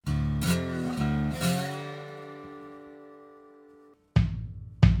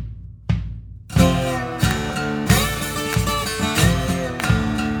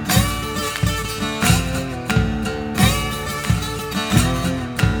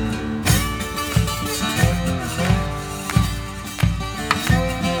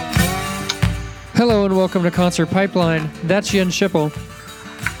Hello and welcome to Concert Pipeline. That's Jens Schippel.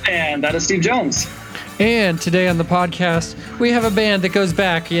 And that is Steve Jones. And today on the podcast, we have a band that goes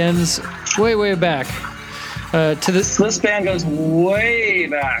back, Jens, way, way back. This band goes way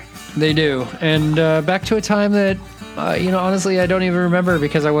back. They do. And back to a time that, honestly, I don't even remember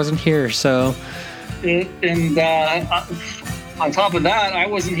because I wasn't here, so... On top of that, I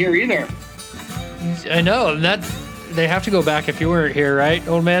wasn't here either. I know. They have to go back if you weren't here, right,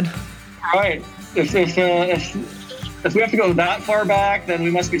 old man? Right. If we have to go that far back, then we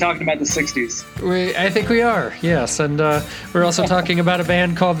must be talking about the 60s. I think we are, yes. And we're also talking about a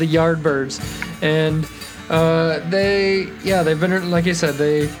band called the Yardbirds. And they've been, like you said,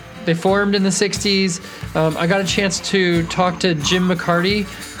 they formed in the 60s. I got a chance to talk to Jim McCarty,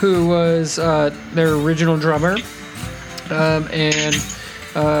 who was their original drummer. And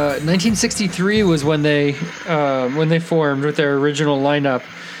 1963 was when they formed with their original lineup.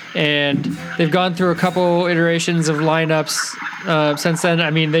 And they've gone through a couple iterations of lineups since then. I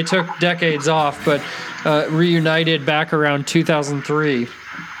mean, they took decades off, but reunited back around 2003.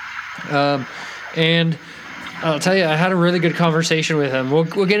 And I'll tell you, I had a really good conversation with him. We'll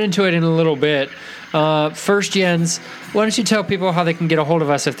get into it in a little bit. First, Jens, why don't you tell people how they can get a hold of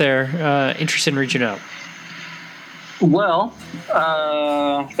us if they're interested in reaching out? Well,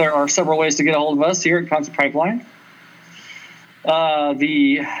 there are several ways to get a hold of us here at Concert Pipeline.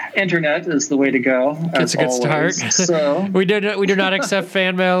 The internet is the way to go. It's a good start. So we do not accept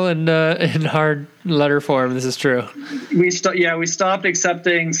fan mail in hard letter form. This is true. We stopped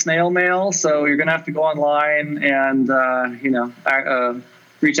accepting snail mail, so you're gonna have to go online and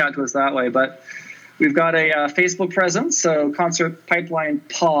reach out to us that way. But we've got a Facebook presence, so Concert Pipeline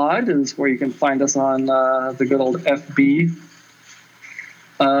Pod is where you can find us on the good old FB.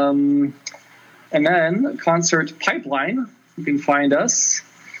 And then Concert Pipeline. You can find us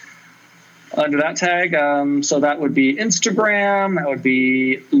under that tag. So that would be Instagram. That would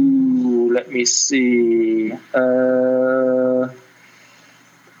be, let me see.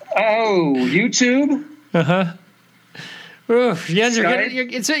 YouTube. Uh-huh. Oof, Jens,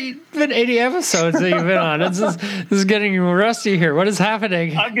 it's been 80 episodes that you've been on. This is getting rusty here. What is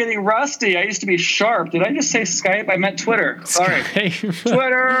happening? I'm getting rusty. I used to be sharp. Did I just say Skype? I meant Twitter. Sorry.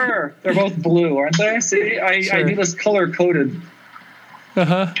 Twitter. They're both blue, aren't they? See, I do this color-coded.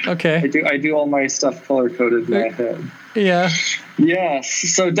 Uh-huh. Okay. I do all my stuff color-coded in my head. Yeah. Yes.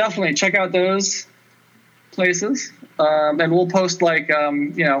 So definitely check out those places. And we'll post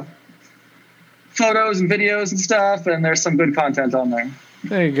photos and videos and stuff, and there's some good content on there.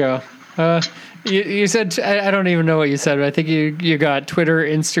 There you go. You said, I don't even know what you said, but I think you got Twitter,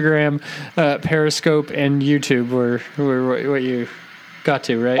 Instagram, Periscope, and YouTube were what you got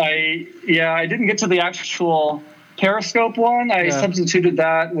to, right? I didn't get to the actual Periscope one. I substituted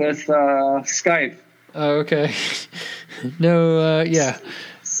that with Skype. Oh, okay. No, yeah.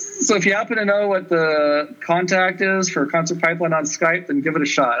 So if you happen to know what the contact is for Concert Pipeline on Skype, then give it a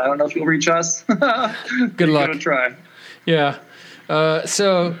shot. I don't know if you'll reach us. Good luck. Give it a try. Yeah.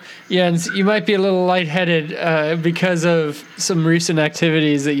 So, Jens, you might be a little lightheaded because of some recent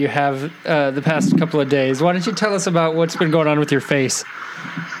activities that you have the past couple of days. Why don't you tell us about what's been going on with your face?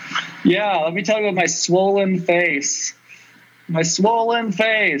 Yeah, let me tell you about my swollen face. My swollen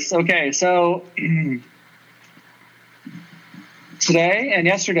face. Okay, so... Today and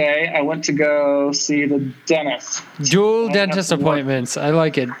yesterday, I went to go see the dentist. Dual dentist appointments. I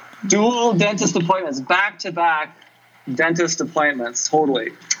like it. Dual dentist appointments. Back-to-back dentist appointments.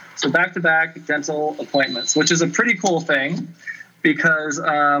 Totally. So back-to-back dental appointments, which is a pretty cool thing because,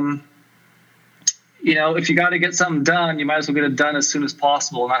 if you got to get something done, you might as well get it done as soon as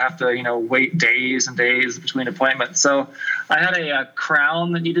possible and not have to, wait days and days between appointments. So I had a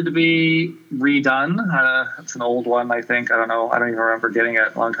crown that needed to be redone. It's an old one, I think. I don't know. I don't even remember getting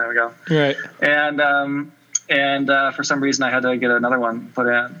it a long time ago. Right. And for some reason I had to get another one put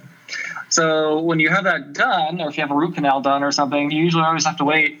in. So when you have that done, or if you have a root canal done or something, you usually always have to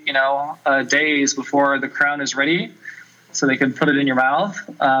wait, days before the crown is ready so they can put it in your mouth.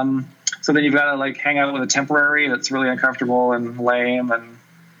 So then you've got to hang out with a temporary that's really uncomfortable and lame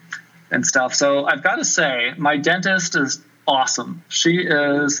and stuff. So I've got to say, my dentist is awesome. She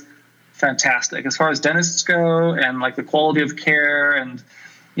is fantastic as far as dentists go, and the quality of care, and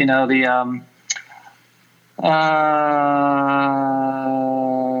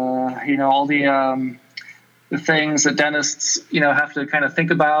all the things that dentists have to kind of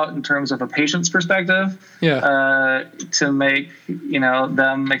think about in terms of a patient's perspective. Yeah. To make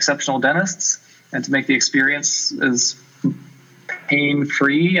them exceptional dentists, and to make the experience as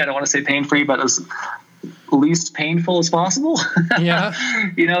pain-free. I don't want to say pain-free, but as least painful as possible, Yeah.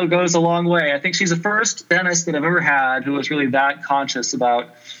 Goes a long way. I think she's the first dentist that I've ever had who was really that conscious about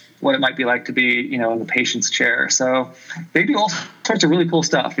what it might be like to be, in the patient's chair. So they do all sorts of really cool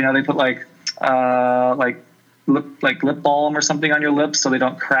stuff. They put like lip balm or something on your lips so they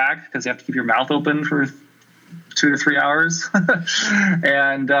don't crack, because you have to keep your mouth open for 2 to 3 hours.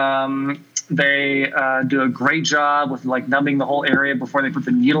 And they do a great job with like numbing the whole area before they put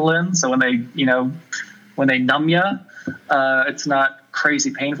the needle in. So when they numb you, it's not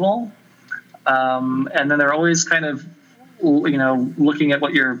crazy painful. And then they're always kind of, looking at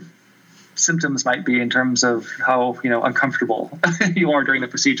what your symptoms might be in terms of how, uncomfortable you are during the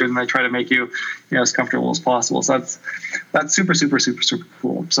procedure. And they try to make you, as comfortable as possible. So that's super, super, super, super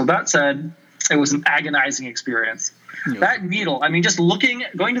cool. So that said, it was an agonizing experience. Yeah. That needle, I mean, just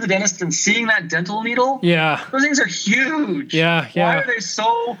going to the dentist and seeing that dental needle. Yeah. Those things are huge. Yeah. Why are they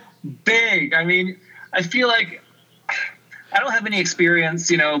so big? I mean, I feel like I don't have any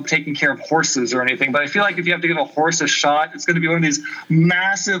experience, taking care of horses or anything, but I feel like if you have to give a horse a shot, it's going to be one of these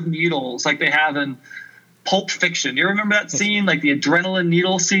massive needles like they have in Pulp Fiction. You remember that scene, like the adrenaline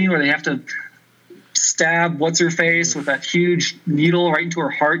needle scene where they have to stab what's-her-face with that huge needle right into her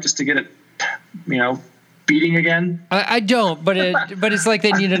heart just to get it, beating again? I don't, but it's like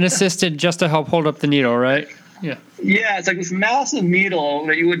they need an assistant just to help hold up the needle, right? Yeah. Yeah, it's like this massive needle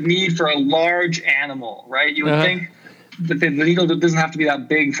that you would need for a large animal, right? You would think that the needle doesn't have to be that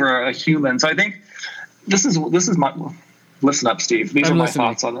big for a human. So I think this is my listen up, Steve. These are my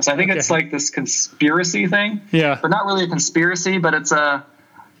thoughts on this. I think it's like this conspiracy thing. Yeah. But not really a conspiracy, but it's like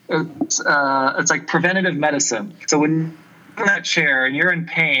preventative medicine. So when you're in that chair and you're in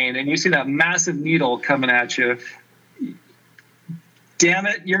pain and you see that massive needle coming at you, damn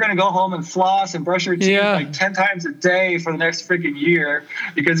it, you're going to go home and floss and brush your teeth like 10 times a day for the next freaking year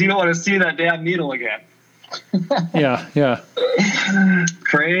because you don't want to see that damn needle again. Yeah.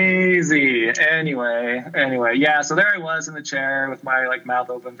 Crazy. Anyway, yeah. So there I was in the chair with my mouth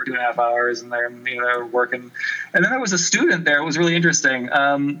open for 2.5 hours, and they're working. And then there was a student there. It was really interesting.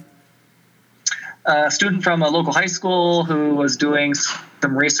 A student from a local high school who was doing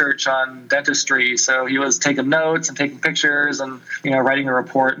some research on dentistry. So he was taking notes and taking pictures and writing a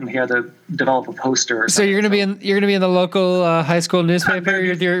report, and he had to develop a poster. So you're gonna be in the local high school newspaper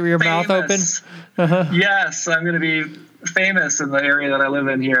with your mouth open. Uh-huh. Yes, I'm gonna be famous in the area that I live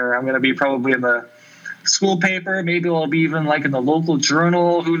in here. I'm gonna be probably in the school paper. Maybe I'll be even in the local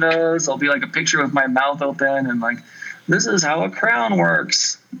journal. Who knows? I'll be a picture with my mouth open and this is how a crown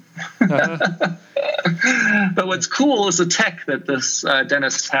works. Uh-huh. But what's cool is the tech that this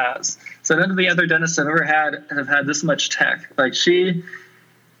dentist has. So none of the other dentists I've ever had have had this much tech. The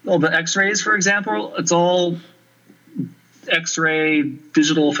x-rays, for example, it's all x-ray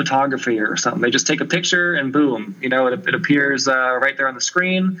digital photography or something. They just take a picture and boom, it appears right there on the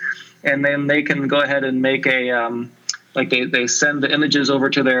screen. And then they can go ahead and make they send the images over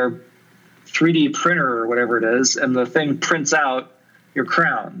to their 3D printer or whatever it is, and the thing prints out your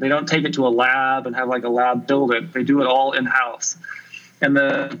crown. They don't take it to a lab and have a lab build it. They do it all in-house. And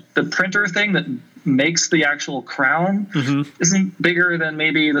the printer thing that makes the actual crown isn't bigger than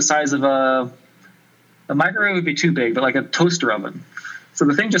maybe the size of a microwave would be too big, but a toaster oven. So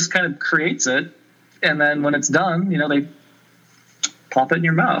the thing just kind of creates it, and then when it's done, they pop it in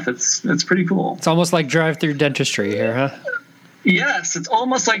your mouth. It's pretty cool. It's almost like drive-through dentistry here, huh? Yes, it's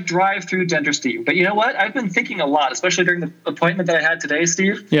almost like drive-through dentistry. But you know what? I've been thinking a lot, especially during the appointment that I had today,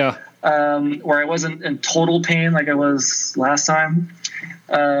 Steve. Yeah. Where I wasn't in total pain like I was last time.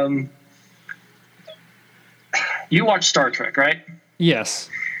 You watch Star Trek, right? Yes.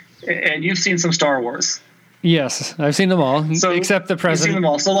 And you've seen some Star Wars. Yes, I've seen them all, except the present. You've seen them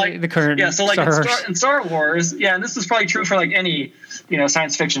all. So the current. Yeah. So in Star Wars, and this is probably true for any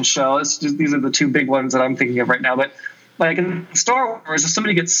science fiction show. These are the two big ones that I'm thinking of right now. But in Star Wars, if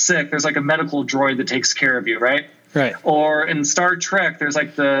somebody gets sick, there's a medical droid that takes care of you, right? Right. Or in Star Trek, there's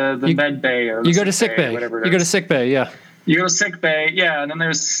the med bay or you go to sick bay. Whatever it is. You go to sick bay, yeah. You go to sick bay, yeah, and then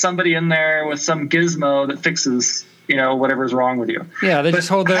there's somebody in there with some gizmo that fixes whatever's wrong with you. Yeah, they just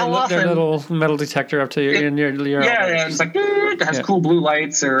hold their little metal detector up to you in your yeah, it's it has cool blue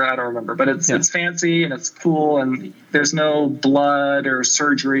lights, or I don't remember, but it's fancy and it's cool, and there's no blood or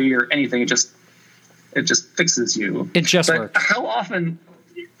surgery or anything. It just fixes you. It just works. How often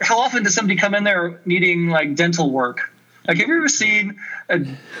does somebody come in there needing dental work? Have you ever seen a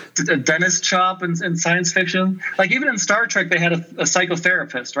dentist shop in science fiction? Even in Star Trek, they had a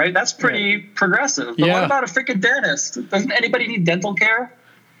psychotherapist, right? That's pretty progressive. But what about a freaking dentist? Doesn't anybody need dental care?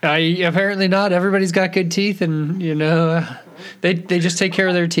 Apparently not. Everybody's got good teeth, and they just take care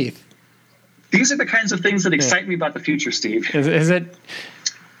of their teeth. these are the kinds of things that excite me about the future, Steve. Is it?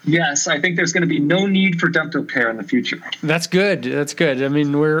 Yes, I think there's going to be no need for dental care in the future. That's good. That's good. I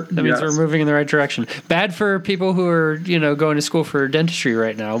mean, that means we're moving in the right direction. Bad for people who are, going to school for dentistry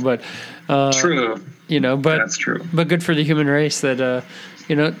right now, but true. But that's true. But good for the human race that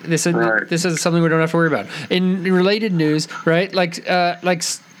this is something we don't have to worry about. In related news, right? Like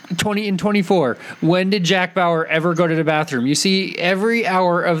 20 and 24. When did Jack Bauer ever go to the bathroom? You see every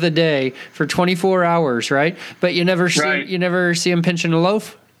hour of the day for 24 hours, right? But you never see him pinching a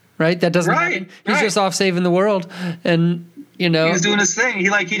loaf. Right, that doesn't happen. He's just off saving the world, and he's doing his thing.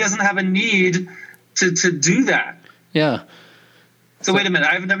 He doesn't have a need to do that. Yeah. So wait a minute.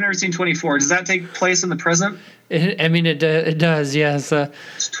 I've never seen 24. Does that take place in the present? It does. Yes.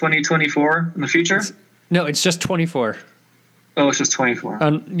 It's 2024 in the future. No, it's just 24. Oh, it's just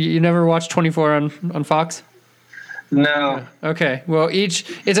 24. You never watched 24 on Fox? No. Okay. Well, it's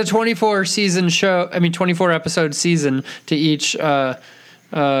a 24 season show. 24 episode season to each.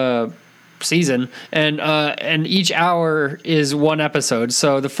 Season, and each hour is one episode.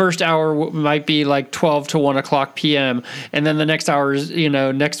 So the first hour might be like 12 to 1 o'clock p.m. and then the next hour is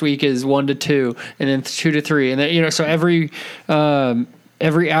next week is 1 to 2, and then 2 to 3, and then so every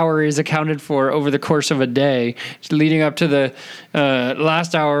hour is accounted for over the course of a day, leading up to the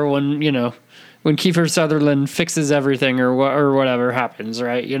last hour when when Kiefer Sutherland fixes everything or whatever happens,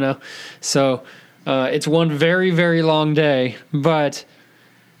 right? So it's one very, very long day, but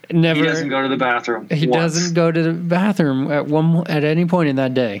never. He doesn't go to the bathroom. He doesn't go to the bathroom at any point in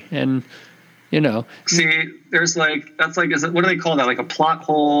that day, and See, there's what do they call that? Like a plot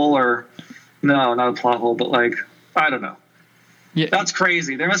hole, or no, not a plot hole, but I don't know. Yeah, that's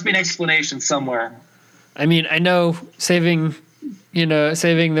crazy. There must be an explanation somewhere. I mean, I know saving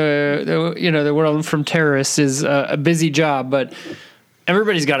the world from terrorists is a busy job, but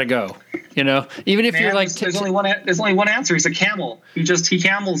everybody's got to go. Even if you're like, there's only one answer. He's a camel. He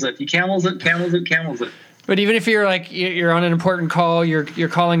camels it. He camels it. But even if you're you're on an important call, you're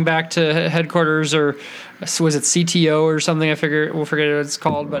calling back to headquarters, or was it CTO or something? We'll forget what it's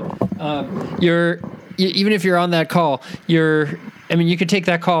called. But even if you're on that call, you could take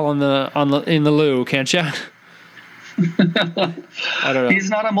that call in the loo, can't you? I don't know. He's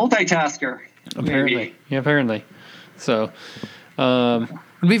not a multitasker. Apparently, maybe. Yeah, apparently. So.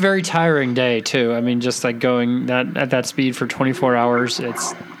 It'd be a very tiring day too. Just going at that speed for 24 hours,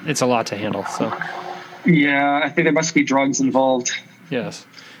 it's a lot to handle. So, yeah, I think there must be drugs involved. Yes.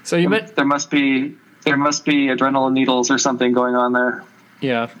 So there must be adrenaline needles or something going on there.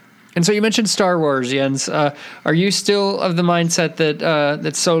 Yeah. And so you mentioned Star Wars, Jens. Are you still of the mindset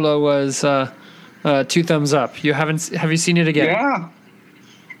that Solo was 2 thumbs up? Have you seen it again? Yeah.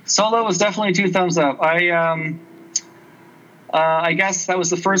 Solo was definitely 2 thumbs up. I guess that was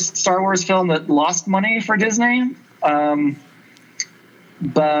the first Star Wars film that lost money for Disney.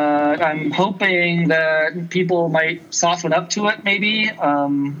 But I'm hoping that people might soften up to it maybe,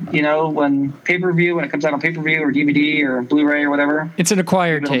 when it comes out on pay-per-view or DVD or Blu-ray or whatever. It's an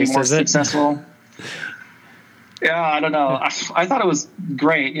acquired taste, is it? Successful. Yeah, I don't know. I thought it was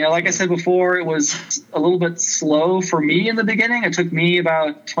great. Like I said before, it was a little bit slow for me in the beginning. It took me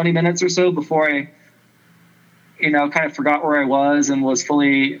about 20 minutes or so before I kind of forgot where I was and was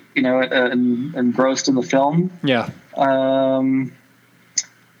fully, engrossed in the film. Yeah.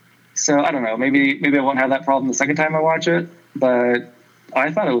 So I don't know. Maybe I won't have that problem the second time I watch it, but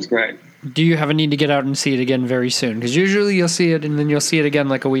I thought it was great. Do you have a need to get out and see it again very soon? Because usually you'll see it and then you'll see it again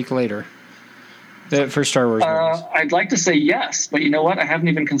like a week later for Star Wars movies. I'd like to say yes, but you know what? I haven't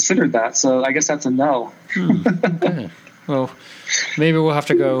even considered that, so I guess that's a no. Okay. Well, maybe we'll have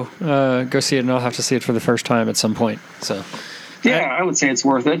to go see it, and I'll have to see it for the first time at some point. So, yeah, I would say it's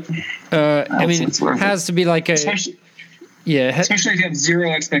worth it. It has to be like especially if you have zero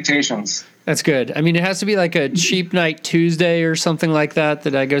expectations. That's good. It has to be like a cheap night Tuesday or something like that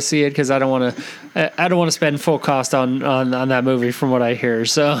I go see it, because I don't want to spend full cost on that movie from what I hear.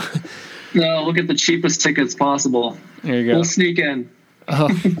 So, no, look at the cheapest tickets possible. There you go. We'll sneak in. Oh,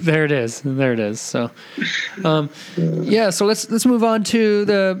 there it is. So, so let's move on to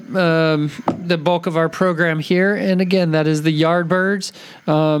the bulk of our program here. And again, that is the Yardbirds.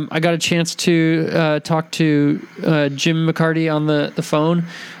 I got a chance to talk to Jim McCarty on the phone.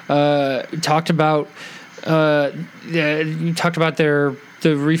 Talked about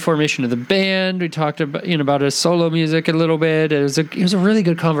the reformation of the band. We talked about about his solo music a little bit. It was a really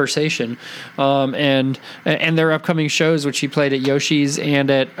good conversation, and their upcoming shows, which he played at Yoshi's and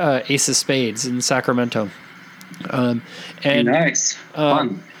at Ace of Spades in Sacramento. Nice,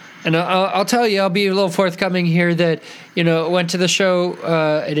 fun. And I'll tell you, I'll be a little forthcoming here that, went to the show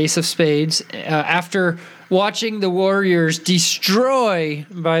at Ace of Spades after watching the Warriors destroy,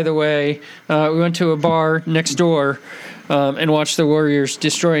 by the way, we went to a bar next door and watched the Warriors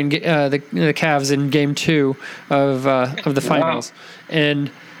destroying the Cavs in Game 2 of the finals. Wow.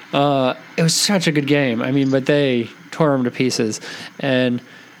 And it was such a good game. I mean, but they tore them to pieces. And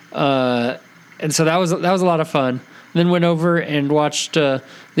so that was a lot of fun. Then went over and watched the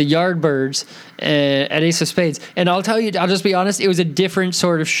Yardbirds at Ace of Spades. And I'll tell you, I'll just be honest, it was a different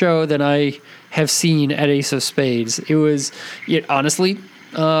sort of show than I have seen at Ace of Spades. It was, honestly,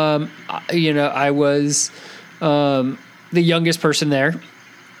 I was the youngest person there,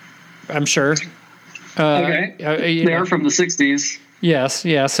 I'm sure. Okay. They're from the 60s. Yes,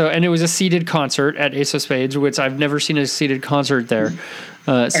 yeah. So, and it was a seated concert at Ace of Spades, which I've never seen a seated concert there.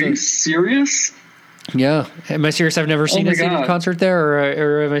 Are you serious? Yeah. Am I serious? I've never seen a seated concert there,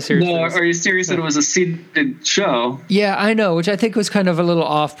 or am I serious? No, are you serious that it was a seated show? Yeah, I know, which I think was kind of a little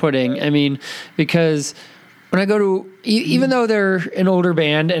off-putting. I mean, because when I go to, even though they're an older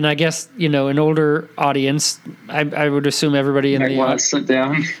band, and I guess, an older audience, I would assume everybody in the sit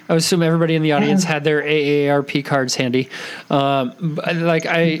down. I would assume everybody in the audience had their AARP cards handy. I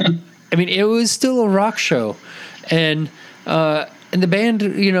mean, it was still a rock show, and the band,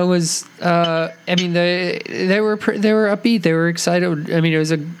 was, they were upbeat. They were excited. I mean, it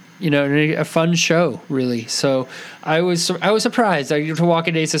was a fun show, really. So I was surprised to walk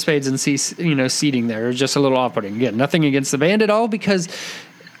into Ace of Spades and see, seating there. It was just a little off-putting. Again, nothing against the band at all, because,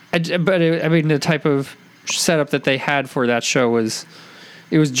 the type of setup that they had for that show was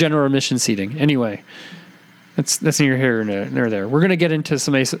general admission seating. Anyway. That's neither here nor there. We're going to get into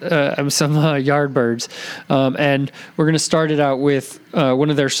some Yardbirds, and we're going to start it out with one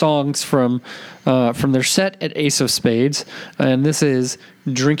of their songs from their set at Ace of Spades, and this is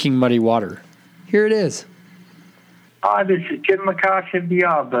 "Drinking Muddy Water." Here it is. Hi, this is Jim McCarthy of the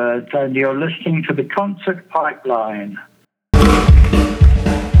Yardbirds, and you're listening to the Concert Pipeline.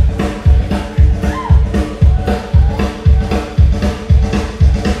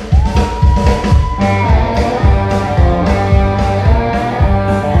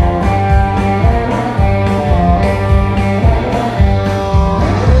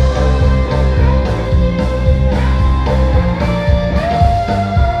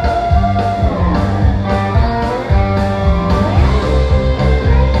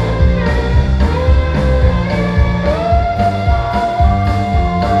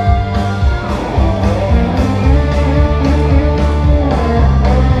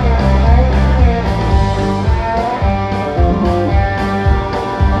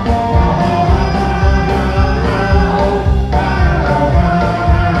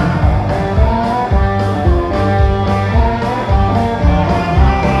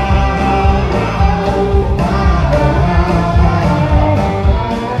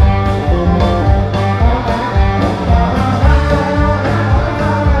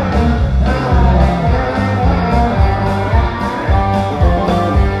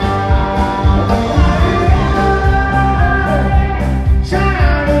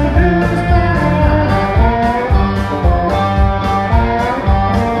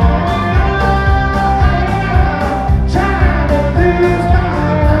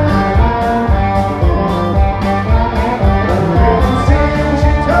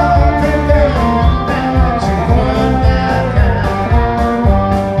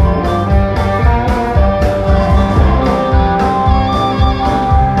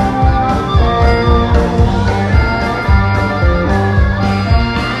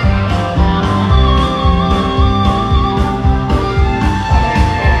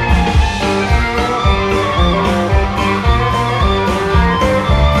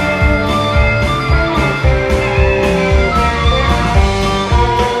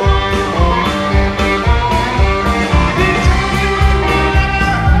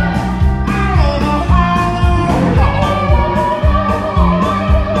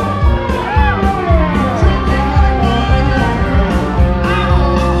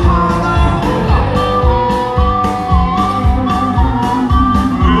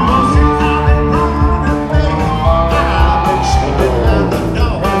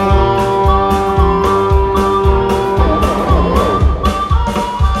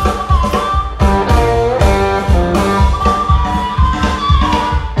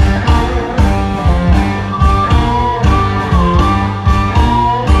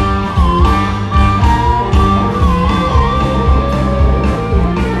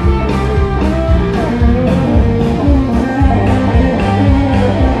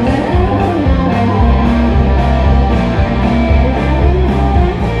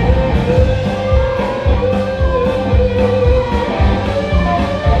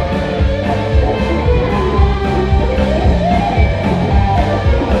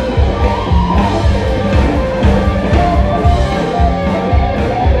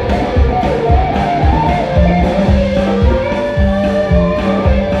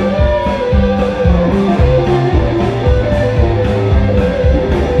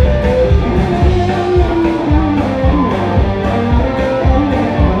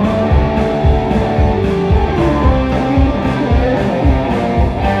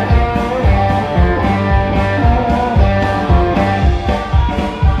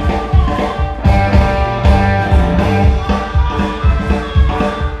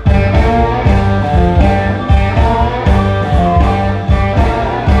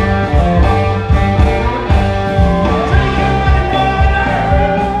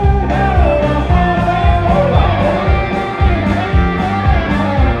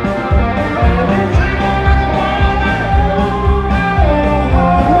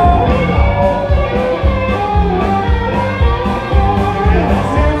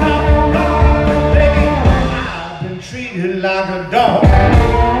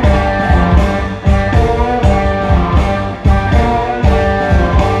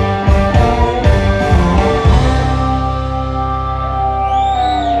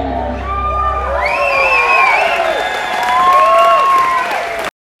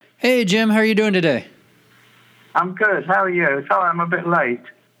 Jim. How are you doing today? I'm good. How are you? Sorry, I'm a bit late.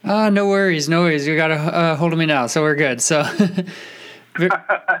 No worries. You got a hold of me now, so we're good. So,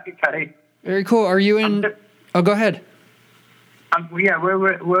 Okay. very cool. Are you in? Oh, go ahead. Yeah,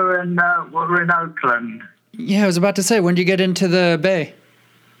 we're in Oakland. Yeah, I was about to say, when did you get into the Bay?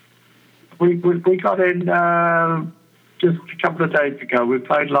 We got in just a couple of days ago. We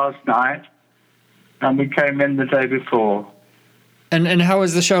played last night, and we came in the day before. And how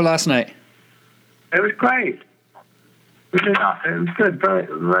was the show last night? It was great. It was good.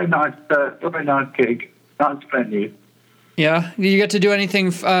 Very nice gig. Nice venue. Yeah, did you get to do anything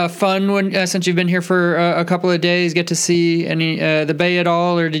fun when since you've been here for a couple of days? Get to see any the Bay at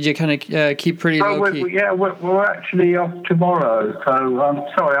all, or did you kind of keep pretty low key? We're actually off tomorrow. So I'm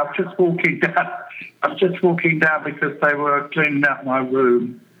sorry. I'm just walking down because they were cleaning out my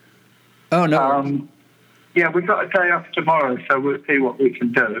room. Oh no. Yeah, we've got a day off tomorrow, so we'll see what we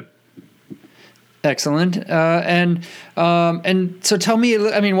can do. Excellent. And so tell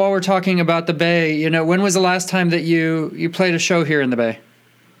me, I mean, while we're talking about the Bay, when was the last time that you played a show here in the Bay?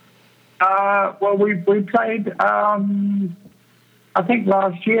 Well, we played, I think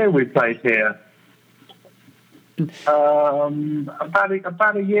last year we played here.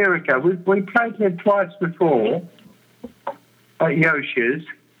 About a year ago. We played here twice before at Yoshi's.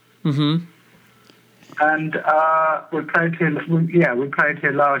 Mm-hmm. And we played here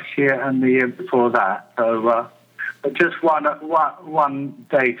last year and the year before that. So just one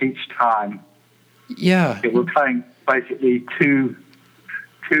date each time. Yeah. We're playing basically two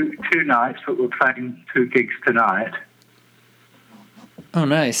nights, but we're playing 2 gigs tonight. Oh,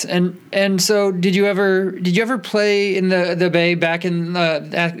 nice. And so did you ever play in the Bay back in the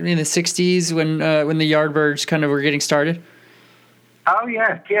 60s when the Yardbirds kind of were getting started? Oh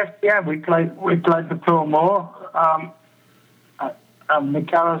yes. We played the Fillmore, the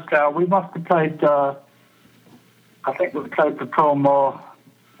Carousel. We must have played. I think we played the Fillmore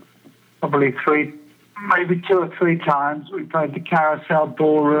probably 2 or 3 times. We played the Carousel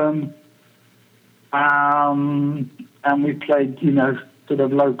Ballroom, and we played sort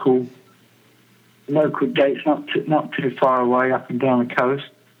of local dates, not too far away, up and down the coast.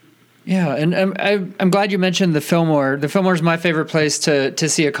 Yeah, and I'm glad you mentioned the Fillmore. The Fillmore is my favorite place to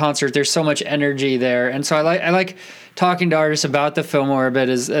see a concert. There's so much energy there, and so I like talking to artists about the Fillmore a bit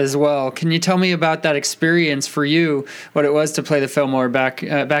as well. Can you tell me about that experience for you? What it was to play the Fillmore back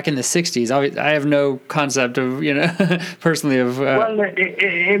in the '60s? I have no concept of personally of. Well,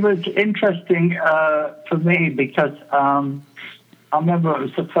 it was interesting for me because I remember it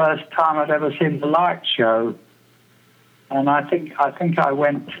was the first time I'd ever seen the light show. And I think I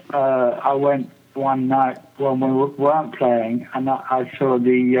went one night when we weren't playing, and I saw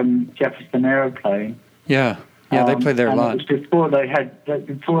the Jefferson Aeroplane. Yeah, they played there a lot. It was before they had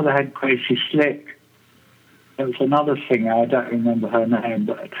Gracie Slick. There was another singer, I don't remember her name,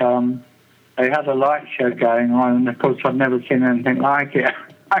 but they had a light show going on, and of course I've never seen anything like it.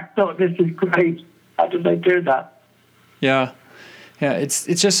 I thought, this is great. How did they do that? Yeah. Yeah, it's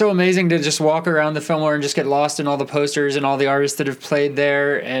just so amazing to just walk around the Fillmore and just get lost in all the posters and all the artists that have played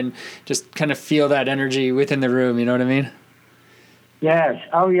there and just kind of feel that energy within the room, you know what I mean? Yes.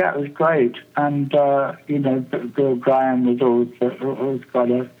 Oh, yeah, it was great. And, Bill Graham was always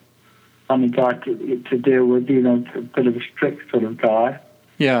quite a funny guy to deal with, a bit of a strict sort of guy.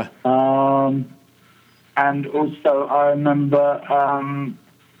 Yeah. And also I remember...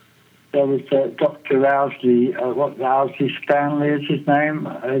 there was Dr. Owsley, Owsley Stanley is his name,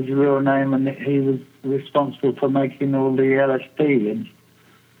 his real name, and he was responsible for making all the LSD. And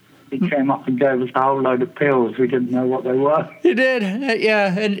he came up and gave us a whole load of pills. We didn't know what they were. You did,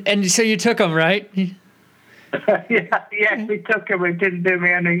 yeah. And so you took them, right? Yes, we took them. It didn't do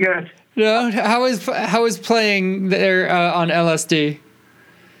me any good. No, how was playing there on LSD?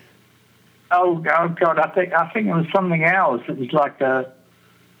 Oh God, I think it was something else. It was like a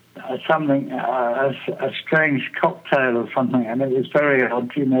strange cocktail or something, and it was very odd.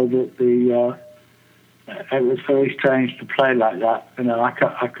 It was very strange to play like that.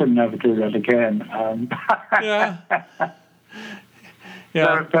 I couldn't ever do that again. Yeah.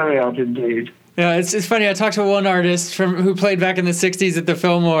 Very, very odd indeed. Yeah, it's funny. I talked to one artist who played back in the '60s at the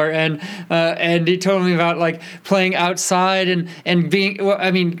Fillmore, and he told me about like playing outside and being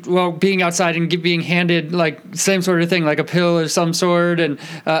being outside and being handed like same sort of thing, like a pill of some sort, or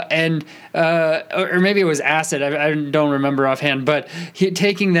maybe it was acid. I don't remember offhand, but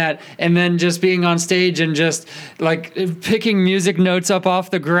taking that and then just being on stage and just like picking music notes up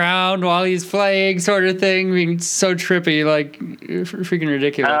off the ground while he's playing, sort of thing, being so trippy, like freaking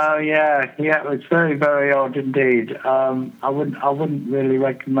ridiculous. Oh yeah. it was very, very odd indeed. I wouldn't really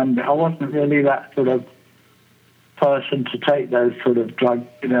recommend it. I wasn't really that sort of person to take those sort of drugs.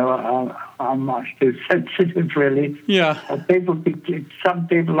 I'm much too sensitive, really. Yeah. Some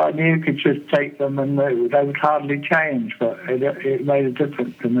people I knew could just take them and they would hardly change, but it made a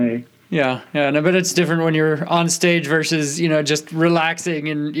difference to me. Yeah, no, but it's different when you're on stage versus, just relaxing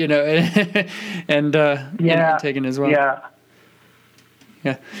and, and taking as well.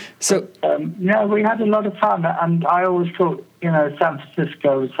 Yeah. So, we had a lot of fun, and I always thought, San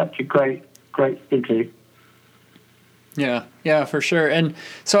Francisco was such a great city. Yeah, for sure. And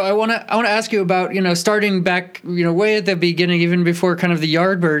so I want to ask you about, starting back, way at the beginning, even before kind of the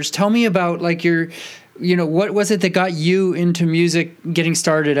Yardbirds. Tell me about like your, what was it that got you into music getting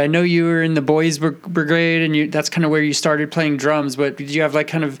started? I know you were in the boys brigade and that's kind of where you started playing drums, but did you have like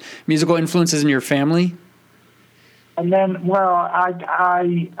kind of musical influences in your family? And then, well, I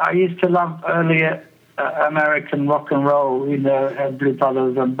used to love earlier American rock and roll, Blue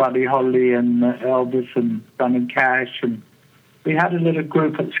Brothers and Buddy Holly and Elvis and Johnny Cash. And we had a little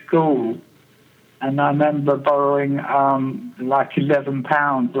group at school. And I remember borrowing like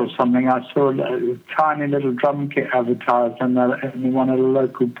 £11 or something. I saw a tiny little drum kit advertised in one of the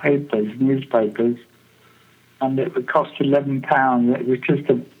local newspapers. And it would cost £11. It was just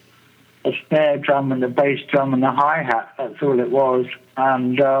a snare drum and a bass drum and a hi-hat. That's all it was.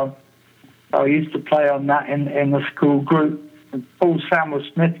 And I used to play on that in the school group. Paul Samuel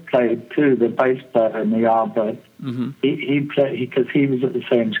Smith played too, the bass player in the Yardbirds. Mm-hmm. He played because he was at the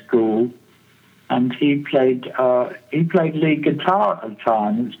same school. And he played lead guitar at the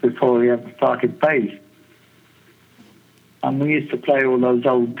time. It was before he ever started bass. And we used to play all those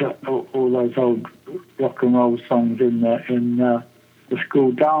old rock and roll songs in the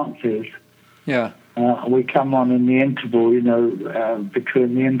school dances. Yeah. We come on in the interval, between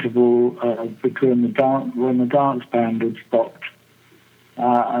the dance when the dance band had stopped,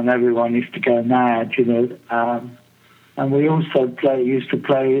 and everyone used to go mad, And we also used to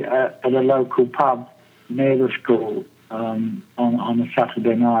play at a local pub near the school on a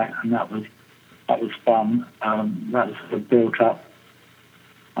Saturday night, and that was fun. That was sort of built up,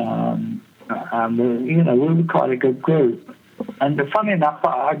 and we were quite a good group. And funny enough,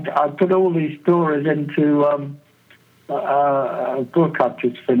 I put all these stories into a book I've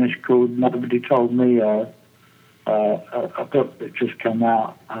just finished called "Nobody Told Me," a book that just came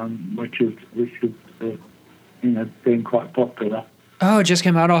out, which is being quite popular. Oh, it just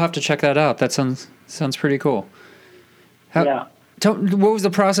came out. I'll have to check that out. That sounds pretty cool. Yeah. What was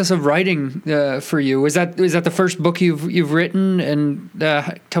the process of writing for you? Was that the first book you've written? And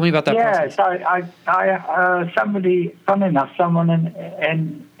tell me about that process. Yes, funny enough, someone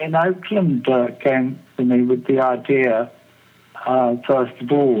in Oakland came to me with the idea. First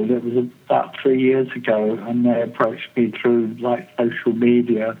of all, it was about 3 years ago, and they approached me through like social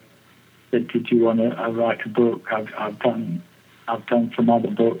media. Said, "Did you want to write a book?" I've done some other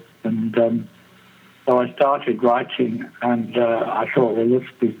books, and so I started writing, and I thought, well, this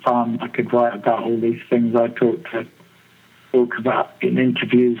would be fun. I could write about all these things I talk about in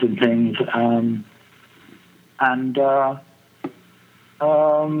interviews and things,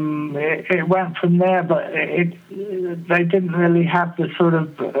 it went from there. But they didn't really have the sort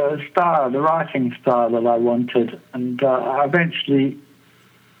of the writing style that I wanted, and I eventually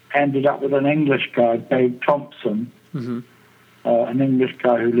ended up with an English guy, Dave Thompson, mm-hmm. An English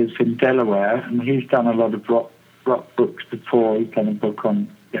guy who lives in Delaware, and he's done a lot of rock books before. He's done a book on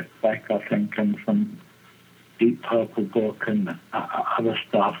Get Back, I think, and some Deep Purple book and other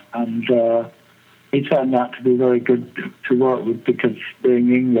stuff. And he turned out to be very good to work with because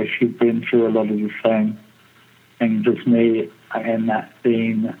being English, he'd been through a lot of the same things as me in that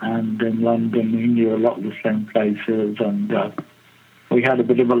scene, and in London he knew a lot of the same places, and we had a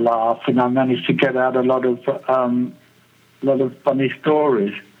bit of a laugh, and I managed to get out a lot of funny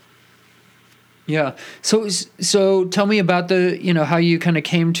stories. Yeah. So tell me about how you kind of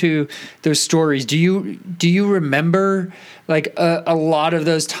came to those stories. Do you remember like a lot of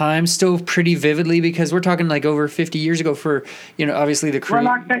those times still pretty vividly? Because we're talking like over 50 years ago for, obviously the crew. Well,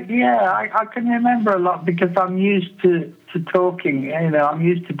 I can remember a lot because I'm used to talking, I'm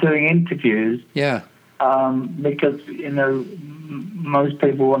used to doing interviews. Yeah. Because, most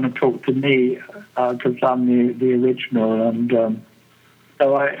people want to talk to me because I'm the original, and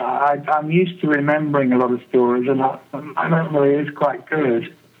so I'm used to remembering a lot of stories, and my memory is quite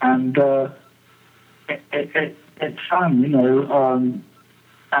good, and it's fun, and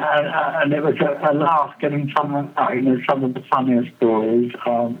it was a laugh getting some of the funniest stories.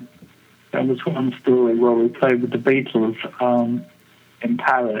 There was one story where we played with the Beatles in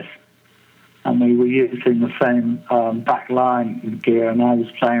Paris, and we were using the same backline gear, and I was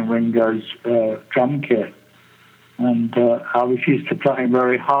playing Ringo's drum kit. And I was used to playing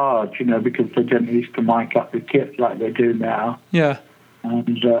very hard, because they didn't used to mic up the kit like they do now. Yeah.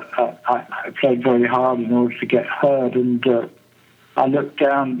 And I played very hard in order to get heard. And I looked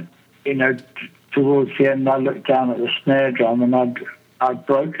down, towards the end, I looked down at the snare drum, and I'd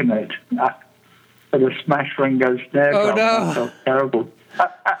broken it. I smashed Ringo's snare drum. No. I felt terrible.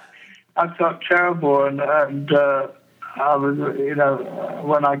 I felt terrible, and I was,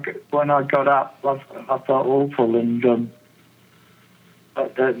 when I got up, I felt awful, and the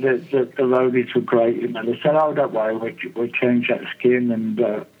roadies were great. They said, "Oh, don't worry, we'll change that skin."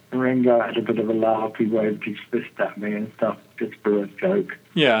 And Ringo had a bit of a laugh. He waved his fist at me and stuff, just for a joke.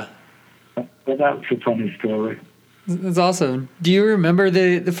 Yeah. But that was a funny story. That's awesome. Do you remember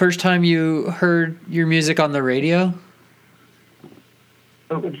the first time you heard your music on the radio?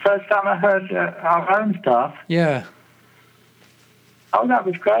 The first time I heard our own stuff. Yeah. Oh, that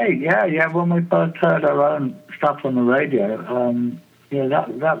was great. Yeah. When we first heard our own stuff on the radio, that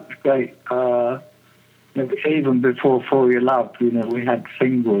was great. Even before For Your Love, we had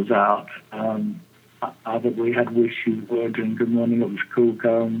singles out. We had Wish You Would and Good Morning, It Was Cool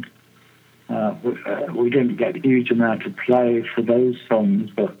Going. We didn't get a huge amount of play for those songs,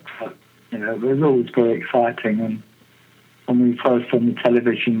 but it was always very exciting. And when we first on the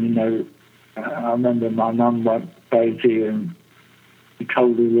television, I remember my mum went crazy and we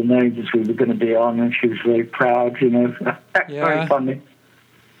told her the names we were going to be on, and she was very proud. Yeah. Very funny.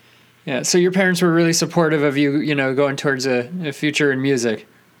 Yeah. So your parents were really supportive of you, going towards a future in music.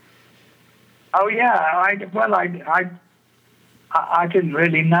 Oh yeah. I didn't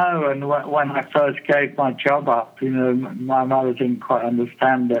really know, and when I first gave my job up, my mother didn't quite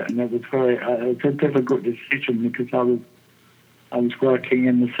understand it, and it was a difficult decision because I was working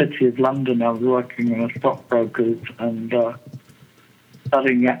in the City of London. I was working in a stockbroker's and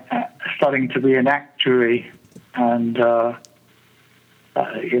studying to be an actuary, and that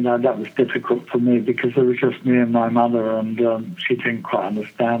was difficult for me because it was just me and my mother, and she didn't quite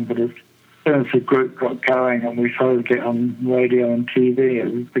understand. But as soon as the group got going and we started to get on radio and TV,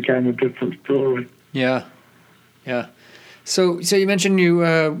 it became a different story. Yeah. So you mentioned you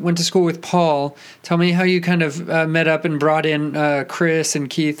went to school with Paul. Tell me how you kind of met up and brought in Chris and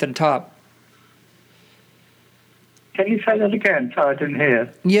Keith and Top. Can you say that again? Sorry, I didn't hear.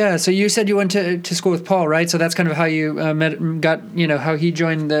 Yeah, so you said you went to school with Paul, right? So that's kind of how you how he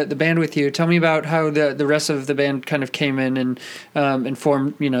joined the band with you. Tell me about how the rest of the band kind of came in and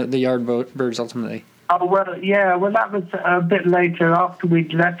formed, the Yardbirds ultimately. Oh, well, yeah, that was a bit later after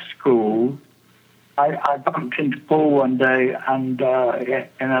we'd left school. I bumped into Paul one day and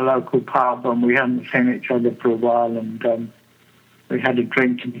in a local pub, and we hadn't seen each other for a while, and we had a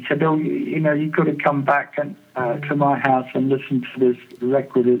drink, and he said, "Oh, you've got to come back and to my house and listen to this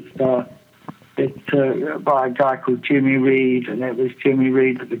record. It's by a guy called Jimmy Reed, and it was Jimmy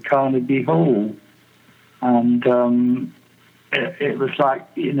Reed at the Carnegie Hall, and it was like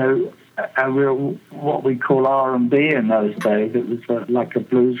a real what we call R&B in those days. It was like a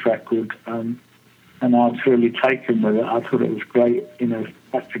blues record, and I was really taken with it. I thought it was great.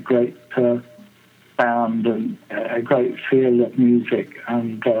 Such a great sound and a great feel of music,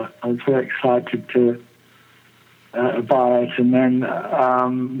 and I was very excited to buy it. And then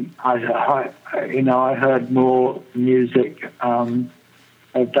I heard more music of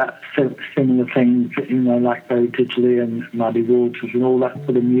that similar things, like Bo Diddley and Muddy Waters and all that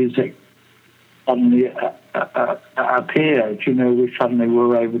sort of music suddenly appeared. We suddenly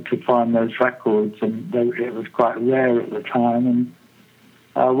were able to find those records, and it was quite rare at the time.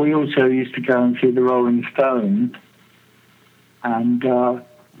 And we also used to go and see the Rolling Stones, and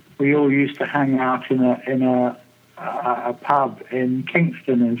we all used to hang out in a pub in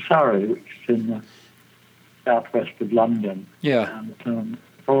Kingston in Surrey, which is in the southwest of London. Yeah. And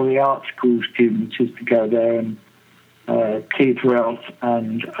all the art school students used to go there, and Keith Ralph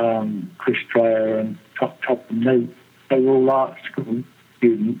and Chris Dreyer and Top, and they were all art school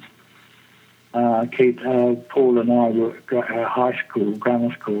students. Paul and I were at high school,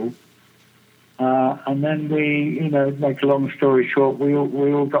 grammar school. And then we, make a long story short, we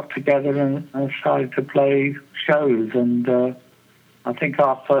all got together and started to play shows. And I think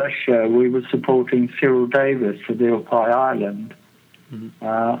our first show, we were supporting Cyril Davis of the Pie Island.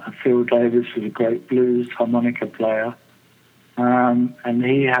 Mm-hmm. Cyril Davis was a great blues harmonica player, and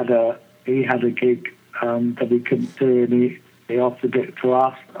he had a gig that he couldn't do, and he offered it to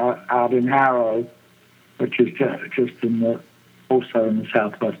us out in Harrow, which is just also in the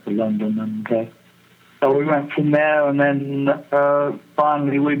southwest of London, and So we went from there, and then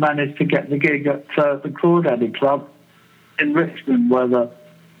finally we managed to get the gig at the Crawdaddy Club in Richmond, where the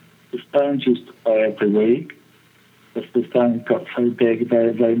Stones used to play every week. As the Stones got so big,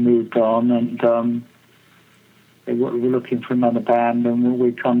 they moved on, and they were looking for another band, and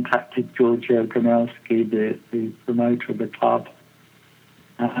we contacted Giorgio Ganelski, the promoter of the club,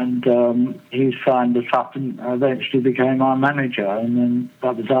 and he signed us up and eventually became our manager, and then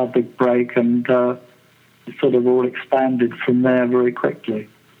that was our big break, and it sort of all expanded from there very quickly.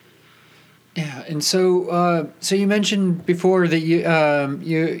 Yeah, and so you mentioned before that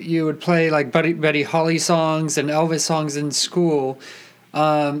you would play like Buddy Holly songs and Elvis songs in school.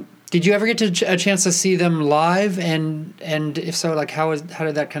 Did you ever get a chance to see them live? And if so, like how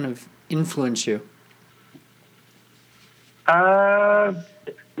did that kind of influence you?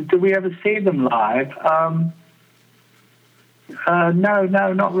 Did we ever see them live? No,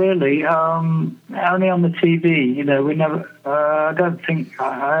 not really. Only on the TV. You know, we never. I don't think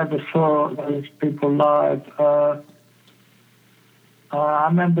I ever saw those people live. I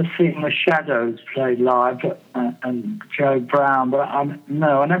remember seeing the Shadows play live and Joe Brown, but I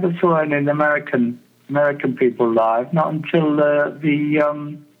never saw any of the American people live. Not until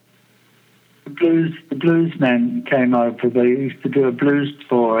the bluesmen came over. They used to do a blues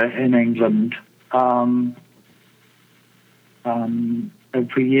tour in England.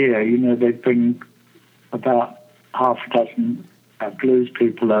 Every year, you know, they bring about half a dozen blues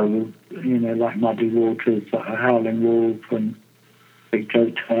people over, you know, like Muddy Waters, Howling Wolf, and Big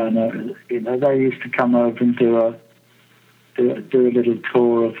Joe Turner. You know, they used to come over and do a little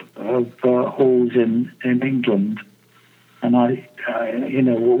tour of halls in England, and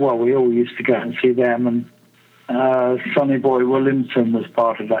we all used to go and see them. And Sonny Boy Williamson was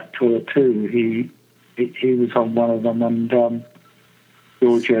part of that tour too. He was on one of them, and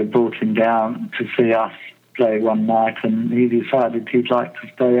Giorgio brought him down to see us play one night, and he decided he'd like to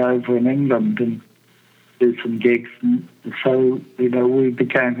stay over in England and do some gigs, and so, you know, we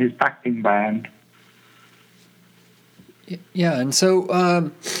became his backing band. Yeah, and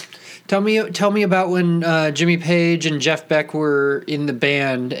so tell me about when Jimmy Page and Jeff Beck were in the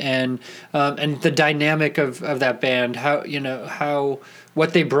band, and the dynamic of that band.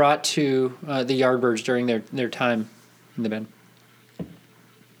 What they brought to the Yardbirds during their time in the band.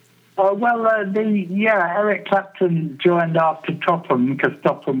 Eric Clapton joined after Topham, because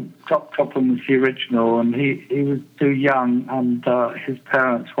Topham was the original, and he was too young, and his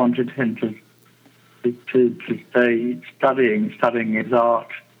parents wanted him to stay studying his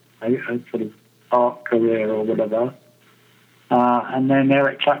art, a sort of art career or whatever. And then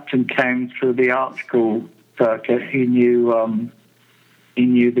Eric Clapton came through the art school circuit. He knew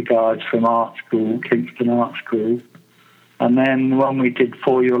the guys from art school, Kingston Art School. And then when we did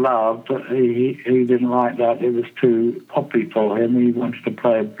For Your Love, he didn't like that. It was too poppy for him. He wanted to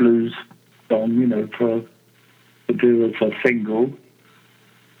play a blues song, you know, to do as a single.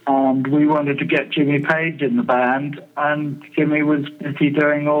 And we wanted to get Jimmy Page in the band, and Jimmy was busy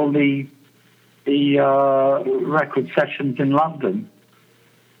doing all the record sessions in London.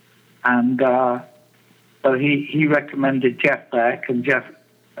 And so he recommended Jeff Beck, and Jeff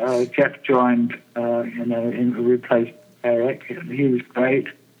joined, replaced Eric. He was great.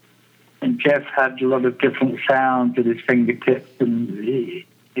 And Jeff had a lot of different sounds at his fingertips, and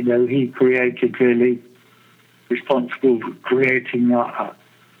he created, really responsible for creating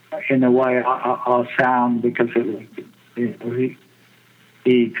in a way our sound, because it was,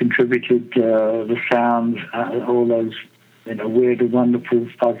 he contributed the sounds, all those weird and wonderful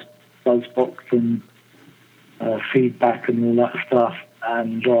fuzz box and feedback and all that stuff.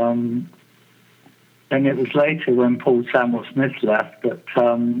 And then it was later, when Paul Samuel Smith left, that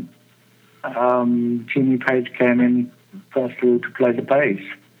Jimmy Page came in first of all to play the bass.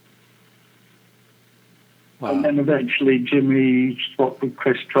 Wow. And then eventually Jimmy swapped with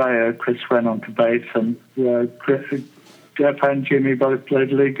Chris Dreyer. Chris went on to bass, and Jeff and Jimmy both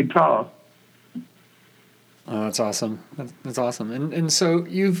played lead guitar. Oh, that's awesome. That's awesome. And so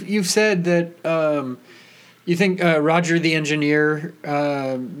you've said that you think Roger the Engineer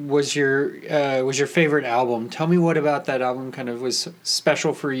was your favorite album. Tell me what about that album kind of was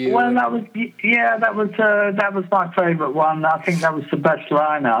special for you. Well, that was my favorite one. I think that was the best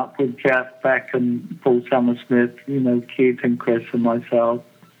lineup, with Jeff Beck and Paul Summersmith, Keith and Chris and myself.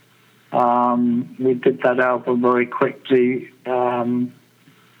 We did that album very quickly.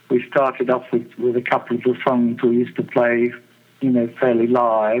 We started off with a couple of the songs we used to play, fairly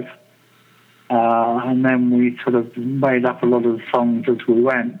live. And then we sort of made up a lot of the songs as we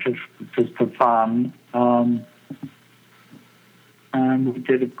went, just for fun. And we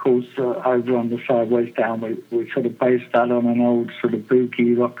did, of course, over on the Sideways Down, we sort of based that on an old sort of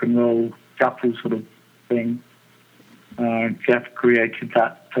boogie rock and roll shuffle sort of thing. Jeff created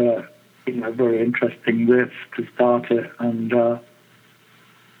that, very interesting riff to start it, and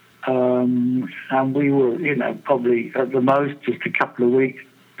we were, probably at the most just a couple of weeks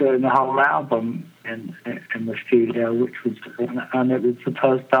doing the whole album in the studio, which was, and it was the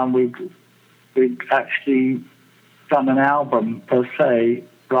first time we'd actually done an album per se,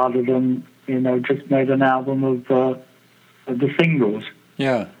 rather than just made an album of the singles.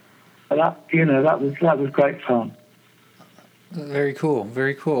 Yeah. But that was great fun. Very cool,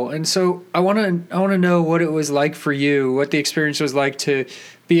 very cool. And so I want to know what it was like for you, what the experience was like to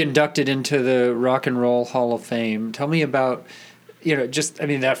be inducted into the Rock and Roll Hall of Fame. Tell me about,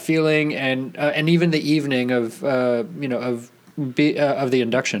 that feeling and even the evening of the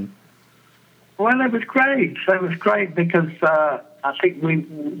induction. Well, it was great. It was great because I think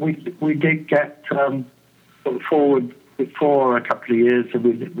we did get put forward before a couple of years, and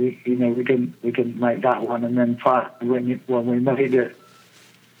we didn't make that one, and then finally when we made it,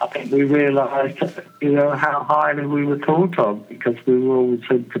 I think we realised how highly we were thought of, because we were always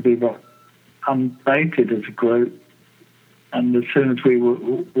said to be unrated as a group, and as soon as we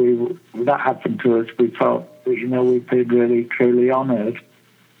were that happened to us, we felt we'd been really truly honoured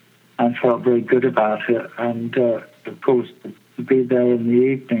and felt very good about it, and of course to be there in the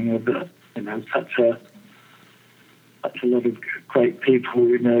evening of such a lot of great people,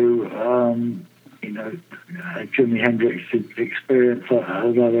 Jimi Hendrix's experience,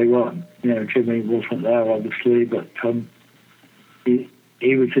 although they weren't, Jimmy wasn't there obviously, but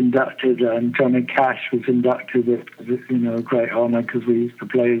he was inducted, and Johnny Cash was inducted, a great honour because we used to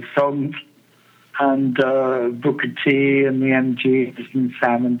play his songs, and Booker T and the MGs and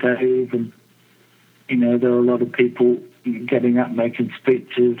Sam and Dave, and there were a lot of people getting up making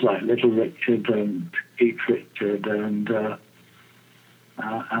speeches like Little Richard and Keith Richard, and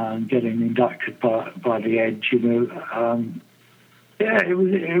getting inducted by the Edge. It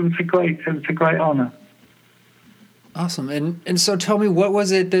was a great honour. Awesome. And so tell me, what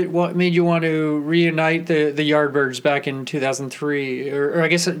made you want to reunite the Yardbirds back in 2003, or I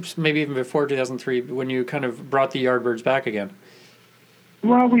guess maybe even before 2003, when you kind of brought the Yardbirds back again?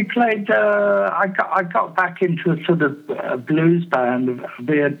 Well, we played. I got back into a sort of blues band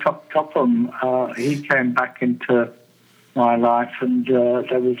via Topham. He came back into my life, and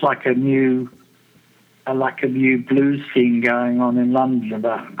there was like a new blues scene going on in London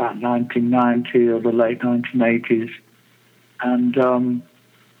about 1990 or the late 1980s, and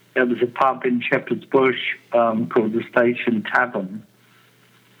there was a pub in Shepherd's Bush called the Station Tavern,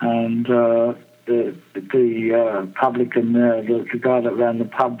 and the publican there, the guy that ran the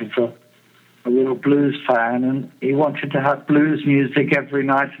pub, was a real blues fan, and he wanted to have blues music every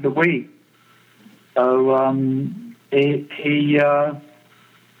night of the week. So we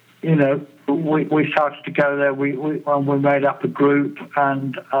started to go there. We made up a group,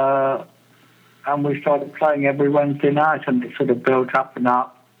 and we started playing every Wednesday night, and it sort of built up and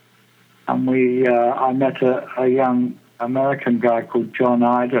up. And I met a young American guy called John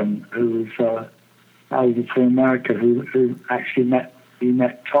Iden, who was over from America, who actually met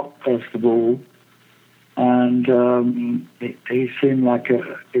Top first of all, and he seemed like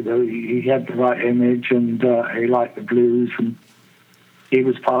he had the right image, and he liked the blues, and he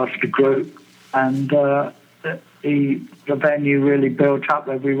was part of the group, and the venue really built up.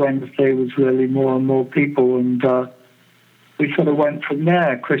 Every Wednesday was really more and more people, and we sort of went from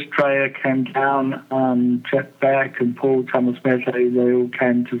there. Chris Dreyer came down, Jeff Beck and Paul Thomas Medley, they all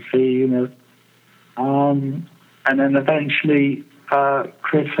came to see, and then eventually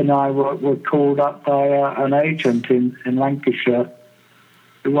Chris and I were called up by an agent in Lancashire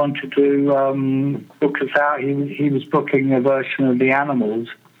who wanted to book us out. He was booking a version of The Animals,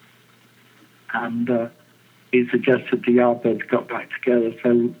 and he suggested the Yardbirds got back together.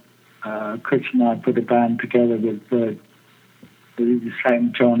 So Chris and I put a band together with the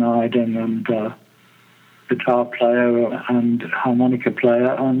same John Iden and guitar player and harmonica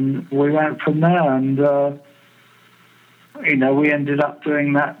player, and we went from there, and we ended up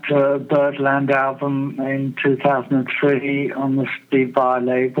doing that Birdland album in 2003 on the Steve Vai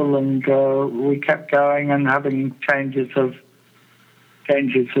label, and we kept going and having changes of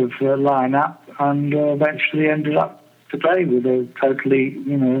lineup, and eventually ended up today with a totally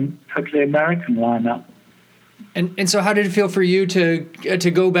American lineup. And so how did it feel for you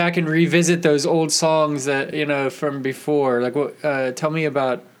to go back and revisit those old songs that from before? Like, what? Tell me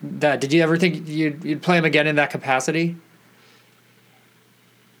about that. Did you ever think you'd play them again in that capacity?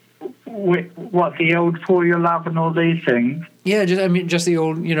 what, the old For Your Love and all these things? Yeah, just the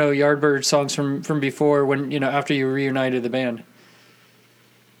old, Yardbird songs from before when, after you reunited the band.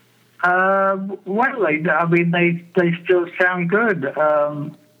 Well, they still sound good.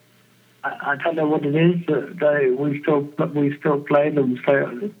 I don't know what it is that we still play them,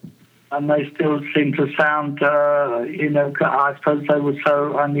 so, and they still seem to sound. I suppose they were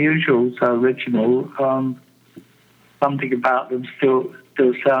so unusual, so original. Something about them still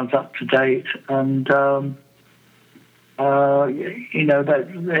sounds up to date, and that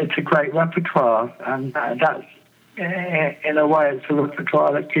it's a great repertoire, and that's in a way it's a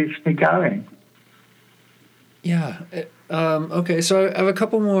repertoire that keeps me going. Yeah. Okay, so I have a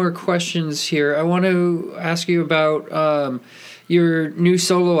couple more questions here. I want to ask you about your new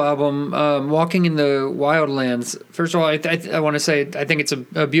solo album, Walking in the Wildlands. First of all, I want to say I think it's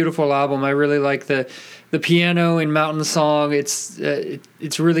a beautiful album. I really like the piano in Mountain Song. It's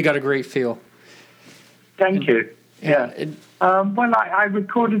really got a great feel. Thank you. Yeah. Well, I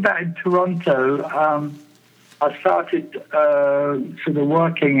recorded that in Toronto. I started sort of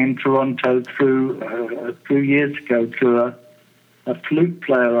working in Toronto through a few years ago through a flute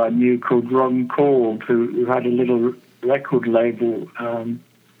player I knew called Ron Cald, who had a little record label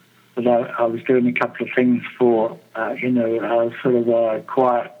that I was doing a couple of things for, sort of a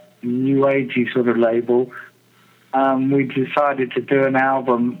quiet, new agey sort of label. We decided to do an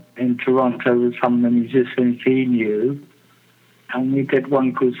album in Toronto with some of the musicians he knew, and we did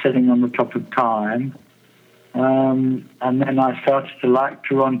one called Sitting on the Top of Time. And then I started to like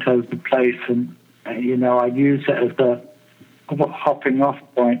Toronto as a place, and I use it as a hopping off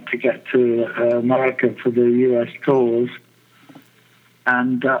point to get to America for the US tours.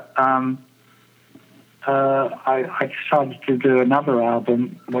 And I decided to do another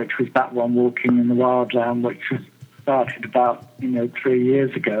album, which was that one, Walking in the Wildland, which was started about 3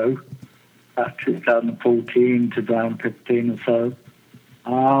 years ago, about 2014, 2015 or so.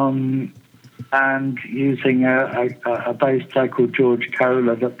 And using a bass player called George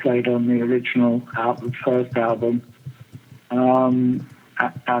Kohler that played on the original album, first album, and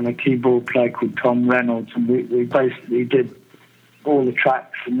a keyboard player called Tom Reynolds, and we basically did all the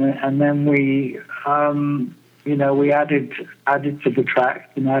tracks, and then we we added to the tracks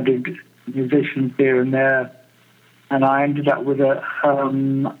and added musicians here and there, and I ended up with a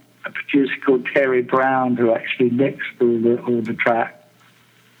producer called Terry Brown who actually mixed all the tracks.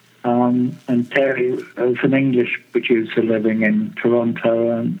 And Terry was an English producer living in Toronto,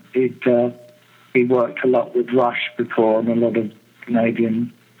 and he worked a lot with Rush before and a lot of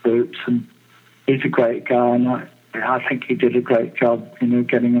Canadian groups, and he's a great guy, and I think he did a great job,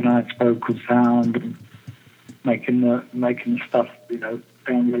 getting a nice vocal sound and making the stuff,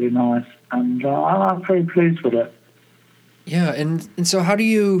 sound really nice, and I'm very pleased with it. Yeah, and so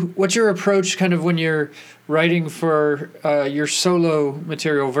what's your approach kind of when you're writing for your solo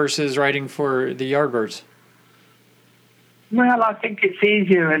material versus writing for the Yardbirds? Well, I think it's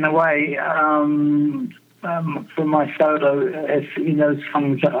easier in a way for my solo. It's,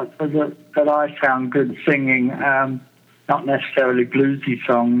 songs that I sound good singing, not necessarily bluesy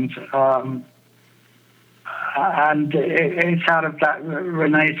songs. And it's out of that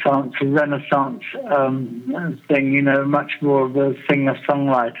Renaissance thing, much more of a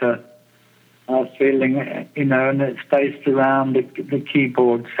singer-songwriter feeling, and it's based around the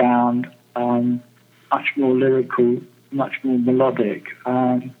keyboard sound, much more lyrical, much more melodic.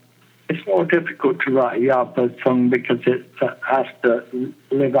 It's more difficult to write a Yardbirds song because it has to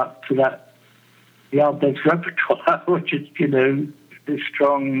live up to that Yardbirds repertoire, which is, is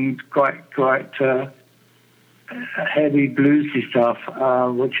strong, quite heavy bluesy stuff,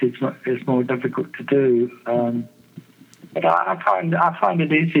 which is more difficult to do. But I find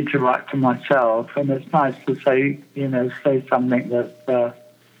it easy to write for myself, and it's nice to say something that's a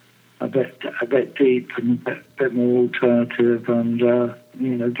bit deep and a bit more alternative, and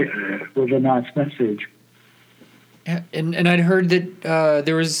with a nice message. Yeah, and I'd heard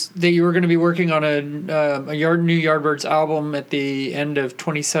that you were going to be working on a new Yardbirds album at the end of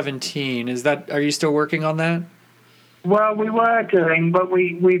 2017. Are you still working on that? Well, we were doing, but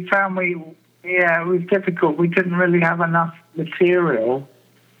we found it was difficult. We didn't really have enough material.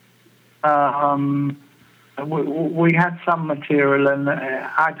 We had some material, and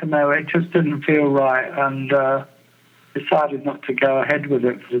I don't know, it just didn't feel right, and decided not to go ahead with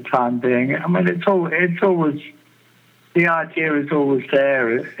it for the time being. I mean, it's always, the idea is always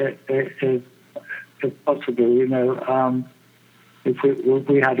there, if possible, if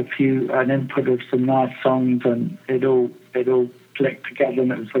we had an input of some nice songs and it all clicked together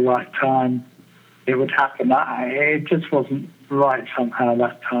and it was the right time, it would happen. It just wasn't right somehow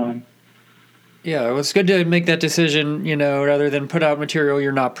that time. Yeah, well, it's good to make that decision, rather than put out material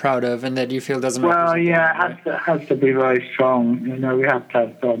you're not proud of and that you feel doesn't Well, represent yeah, you, it has to be very strong. We have to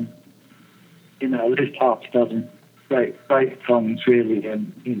have, at least half a dozen great songs, really.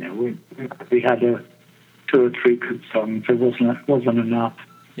 And, we had 2 or 3 good songs. It wasn't enough.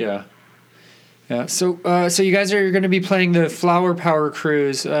 Yeah. Yeah. So you guys are going to be playing the Flower Power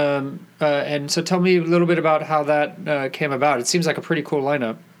Cruise. And so tell me a little bit about how that came about. It seems like a pretty cool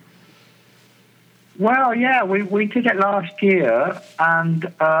lineup. Well, yeah, we did it last year, and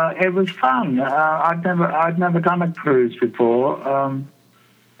it was fun. I'd never done a cruise before.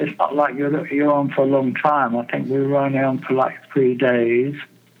 It's not like you're on for a long time. I think we were only on for like 3 days.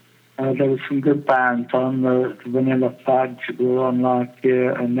 There were some good bands on. The Vanilla Fudge were on last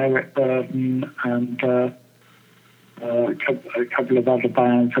year, and Eric Burden, and a couple of other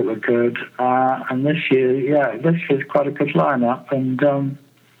bands that were good. And this year's quite a good lineup, and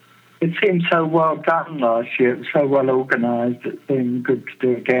it seemed so well done last year. It was so well organised. It seemed good to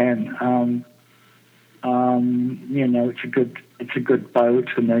do again. It's a good boat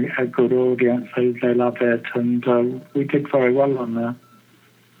and a good audience. They love it, and we did very well on there.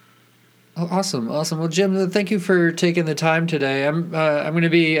 Oh, awesome. Well, Jim, thank you for taking the time today. I'm going to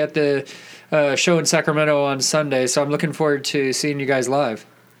be at the show in Sacramento on Sunday, so I'm looking forward to seeing you guys live.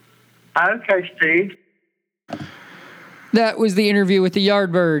 Okay, Steve. That was the interview with the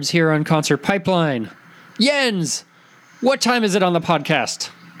Yardbirds here on Concert Pipeline. Jens, what time is it on the podcast?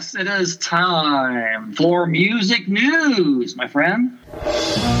 It is time for music news, my friend.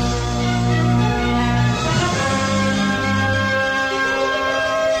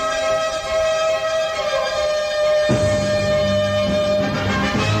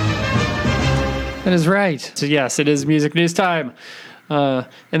 That is right. So yes, it is music news time. And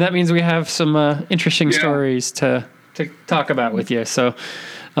that means we have some interesting stories to talk about with you. So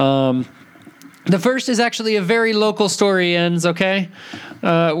the first is actually a very local story, Jens, okay?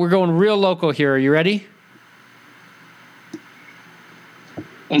 We're going real local here. Are you ready?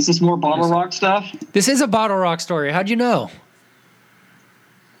 Is this more Bottle Rock stuff? This is a Bottle Rock story. How'd you know?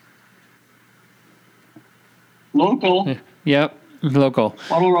 Local? Yep, local.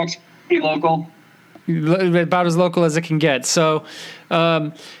 Bottle Rock's pretty local. About as local as it can get. So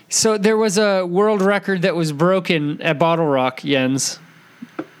there was a world record that was broken at Bottle Rock, Jens.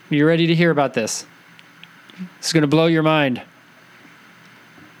 You ready to hear about this? It's going to blow your mind.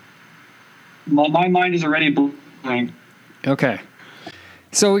 Well, my mind is already blowing. Okay.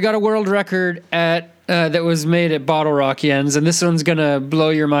 So we got a world record that was made at Bottle Rock, Jens, and this one's going to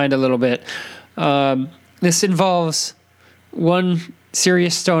blow your mind a little bit. This involves one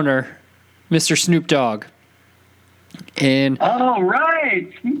serious stoner, Mr. Snoop Dogg. And oh, right.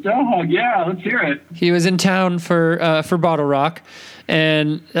 Snoop Dogg. Yeah, let's hear it. He was in town for Bottle Rock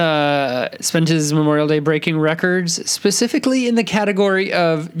and spent his Memorial Day breaking records, specifically in the category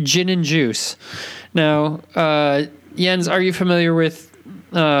of gin and juice. Now, Jens, are you familiar with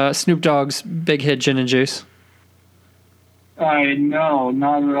Snoop Dogg's big hit Gin and Juice? No,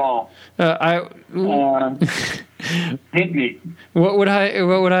 not at all. Hit me. What would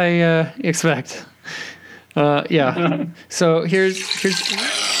I expect? Yeah. So here's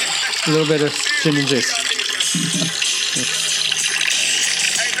a little bit of Gin and Juice.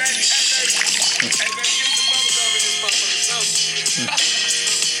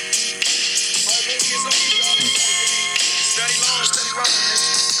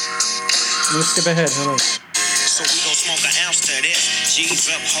 Let's skip ahead. Hold on. So we gon' smoke an ounce to this. G's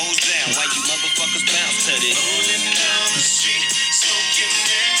up, hoes down. Why you motherfuckers bounce to this? Rolling down the street, smoking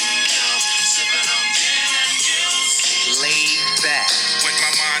down, sipping on gin and juice. Laid back with my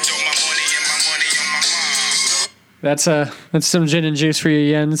mind on my money and my money on my mind. That's some gin and juice for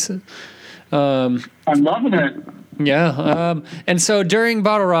you, Jens. I'm loving it. Yeah. And so during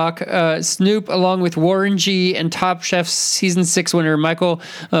Bottle Rock, Snoop, along with Warren G and Top Chef Season 6 winner Michael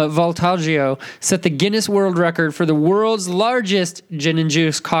Voltaggio, set the Guinness World Record for the world's largest gin and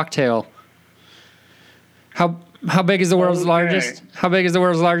juice cocktail. How big is the world's largest? How big is the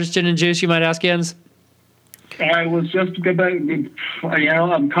world's largest gin and juice, you might ask, Jens? I was just about,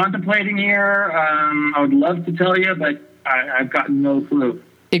 I'm contemplating here. I would love to tell you, but I've got no clue.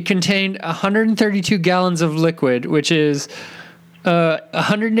 It contained 132 gallons of liquid, which is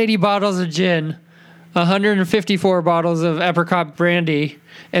 180 bottles of gin, 154 bottles of apricot brandy,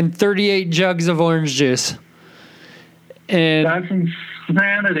 and 38 jugs of orange juice. And that's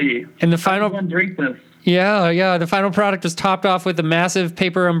insanity. And the final one drink this. Yeah. The final product was topped off with a massive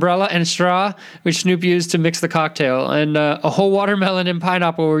paper umbrella and straw, which Snoop used to mix the cocktail. And a whole watermelon and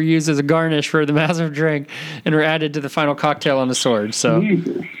pineapple were used as a garnish for the massive drink and were added to the final cocktail on the sword. So,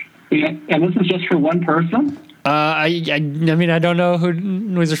 Jesus. Yeah, and this is just for one person? I mean, I don't know who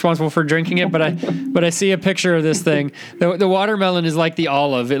was responsible for drinking it, but I see a picture of this thing. The watermelon is like the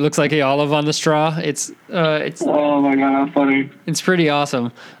olive. It looks like a olive on the straw. It's oh my god, that's funny. It's pretty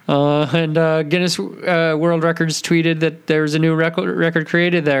awesome. And Guinness World Records tweeted that there was a new record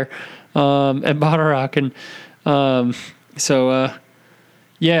created there at Bottle Rock, and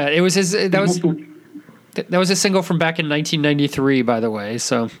yeah, it was his. That was a single from back in 1993, by the way.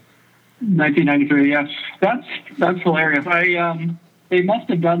 So 1993, yeah, that's hilarious. They must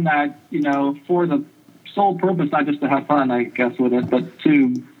have done that, for the sole purpose, not just to have fun, I guess, with it, but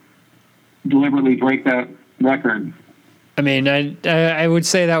to deliberately break that record. I mean, I would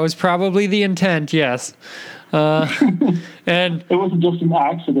say that was probably the intent, yes. And it wasn't just an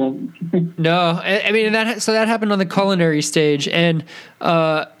accident. No, I mean that happened on the culinary stage, and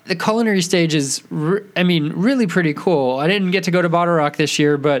the culinary stage is, really pretty cool. I didn't get to go to Bottle Rock this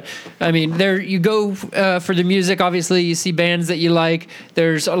year, but I mean, there you go for the music. Obviously, you see bands that you like.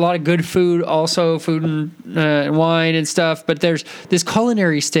 There's a lot of good food, also food and wine and stuff. But there's this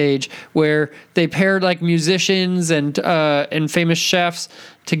culinary stage where they paired like musicians and famous chefs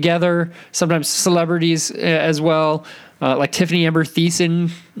together. Sometimes celebrities as well. Like Tiffany Amber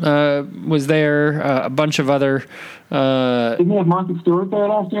Thiessen was there, a bunch of other. Didn't we have Martha Stewart there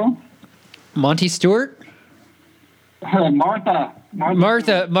last year? Monty Stewart? Martha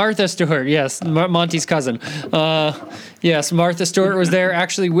Stewart, yes, Monty's cousin. Yes, Martha Stewart was there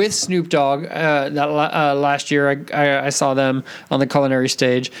actually with Snoop Dogg. Last year I saw them on the culinary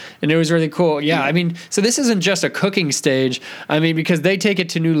stage, and it was really cool. Yeah, I mean, so this isn't just a cooking stage. I mean, because they take it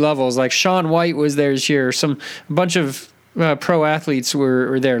to new levels. Like Shaun White was there this year. A bunch of pro athletes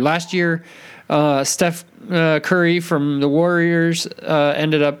were there last year. Steph Curry from the Warriors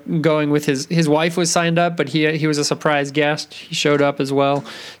ended up going with his wife was signed up, but he was a surprise guest. He showed up as well,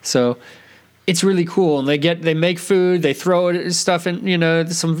 so it's really cool. And they make food, they throw stuff in,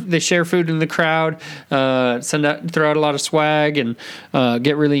 they share food in the crowd, throw out a lot of swag, and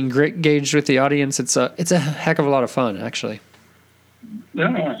get really engaged with the audience. It's a heck of a lot of fun, actually.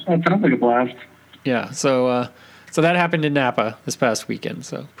 Yeah, that sounds like a blast. Yeah, so that happened in Napa this past weekend.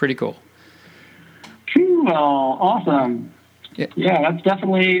 So pretty cool. Well, awesome. Yeah, that's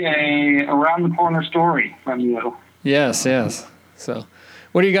definitely a around the corner story from you. Yes. So,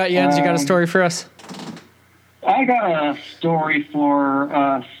 what do you got, Jens? You got a story for us? I got a story for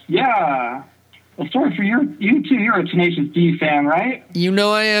us. Yeah, a story for you too. You're a Tenacious D fan, right? You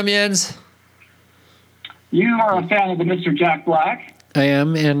know I am, Jens. You are a fan of the Mr. Jack Black. I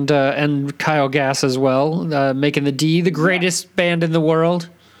am, and Kyle Gass as well, making the D the greatest band in the world.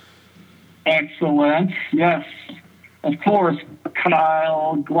 Excellent. Yes. Of course,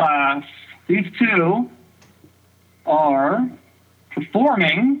 Kyle Glass. These two are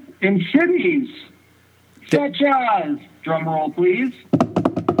performing in cities such as, drum roll please,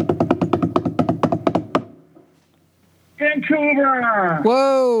 Vancouver.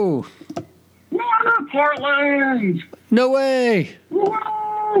 Whoa. Portland. No way.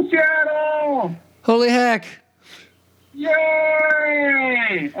 Whoa, Seattle. Holy heck.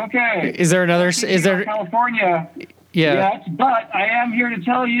 Yay! Okay. Is there California? Yeah. Yes, but I am here to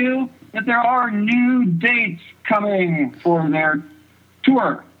tell you that there are new dates coming for their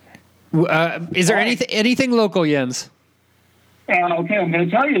tour. Is there anything local, Jens? Okay, I'm going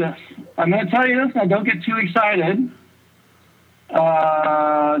to tell you this. Now don't get too excited.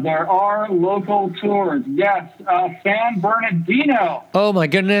 There are local tours. Yes, San Bernardino. Oh my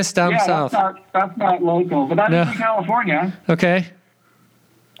goodness, down south. That's not local, but that is in California. Okay.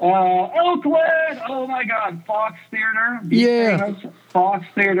 Oakland. Oh my God, Fox Theater. Yeah. Fox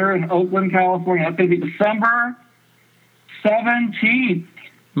Theater in Oakland, California. That's going to be December 17th.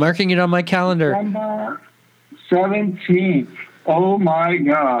 Marking it on my calendar. December 17th. Oh my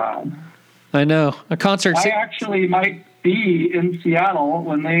God. I know. A concert. I actually might be in Seattle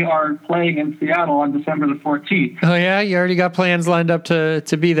when they are playing in Seattle on December the 14th. Oh yeah, you already got plans lined up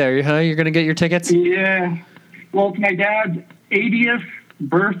to be there, huh? You're gonna get your tickets? Yeah. Well, it's my dad's 80th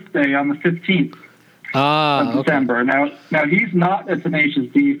birthday on the 15th of December. Okay. Now he's not a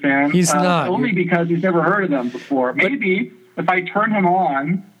Tenacious D fan. He's not. Only because he's never heard of them before. Maybe if I turn him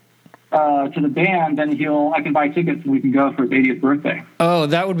on to the band, then I can buy tickets and we can go for his 80th birthday. Oh,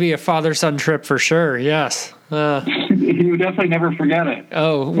 that would be a father-son trip for sure. Yes. He would definitely never forget it.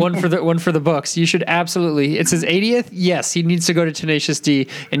 Oh, one for the books. You should absolutely. It's his 80th. Yes, he needs to go to Tenacious D,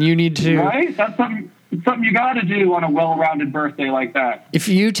 and you need to. Right? That's something you got to do on a well-rounded birthday like that. If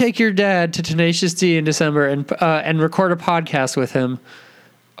you take your dad to Tenacious D in December and record a podcast with him,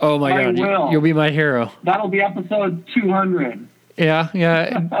 oh my God, you'll be my hero. That'll be episode 200. Yeah.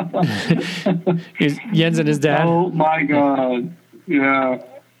 Jens and his dad. Oh my God. Yeah.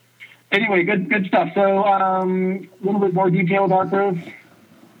 Anyway, good stuff. So, a little bit more detail about this.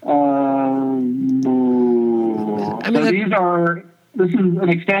 This is an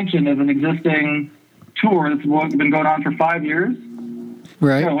extension of an existing tour that's been going on for 5 years.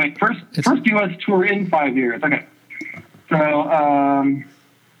 Right. No, wait, first U.S. tour in 5 years. Okay. So,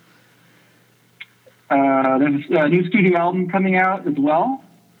 there's a new studio album coming out as well.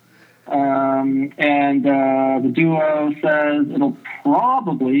 And the duo says it'll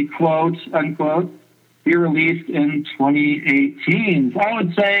probably, quote, unquote, be released in 2018. So I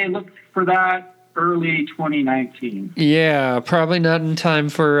would say look for that early 2019. Yeah, probably not in time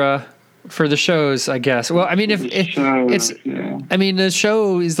for the shows, I guess. Well, I mean, I mean, the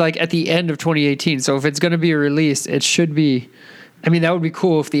show is like at the end of 2018. So if it's going to be released, it should be. I mean, that would be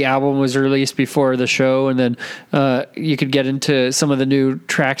cool if the album was released before the show, and then you could get into some of the new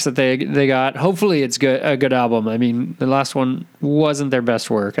tracks that they got. Hopefully, it's a good album. I mean, the last one wasn't their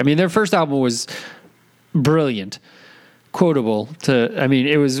best work. I mean, their first album was brilliant, quotable. I mean,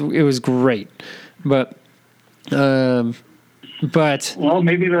 it was great, but well,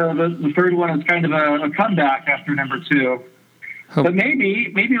 maybe the third one is kind of a comeback after number 2. But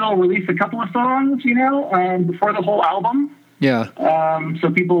maybe they'll release a couple of songs, before the whole album. Yeah.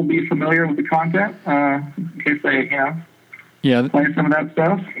 So people will be familiar with the content in case they, play some of that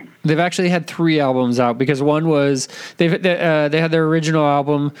stuff. They've actually had 3 albums out because one was they had their original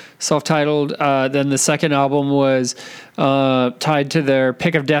album self-titled. Then the second album was tied to their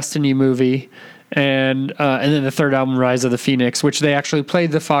Pick of Destiny movie, and then the third album, Rise of the Phoenix, which they actually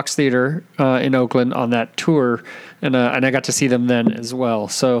played the Fox Theater in Oakland on that tour, and I got to see them then as well.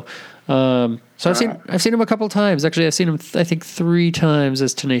 So. I've seen him a couple times. Actually, I've seen him I think 3 times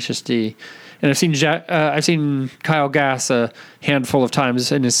as Tenacious D, and I've seen Kyle Gass a handful of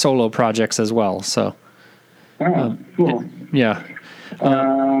times in his solo projects as well. So, cool. Yeah.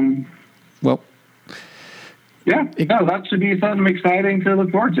 Well. Yeah. No, that should be something exciting to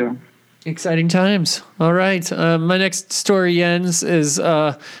look forward to. Exciting times. All right. My next story, Jens, is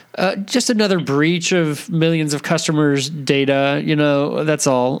just another breach of millions of customers' data. That's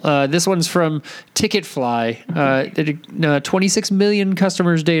all. This one's from Ticketfly. 26 million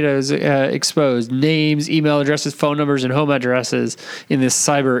customers' data is exposed. Names, email addresses, phone numbers, and home addresses in this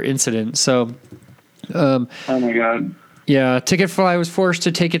cyber incident. So, oh my God. Yeah, Ticketfly was forced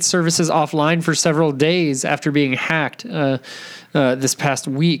to take its services offline for several days after being hacked this past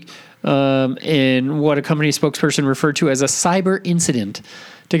week. In what a company spokesperson referred to as a cyber incident.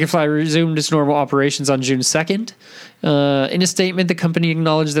 Ticketfly resumed its normal operations on June 2nd. In a statement, the company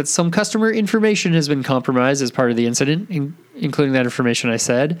acknowledged that some customer information has been compromised as part of the incident, including that information I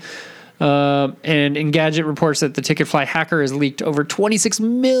said. And Engadget reports that the Ticketfly hacker has leaked over 26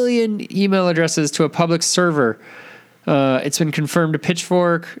 million email addresses to a public server. It's been confirmed to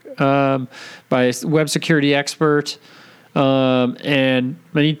Pitchfork by a web security expert, and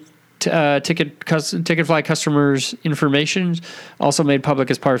many Ticketfly customers' information also made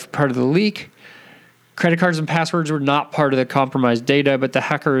public as part of the leak. Credit cards and passwords were not part of the compromised data, but the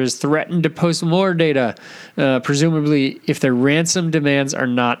hacker has threatened to post more data, presumably if their ransom demands are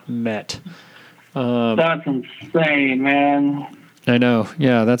not met. That's insane, man. I know.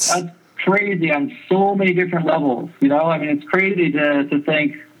 Yeah, that's crazy on so many different levels. I mean, it's crazy to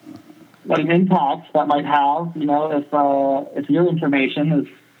think what an impact that might have. If your information is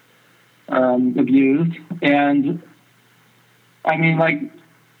abused, and I mean, like,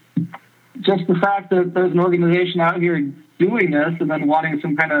 just the fact that there's an organization out here doing this and then wanting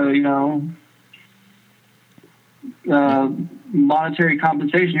some kind of monetary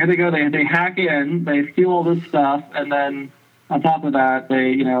compensation. Here they go, they hack in, they steal all this stuff, and then on top of that,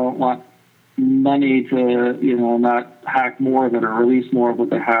 they want money to not hack more of it or release more of what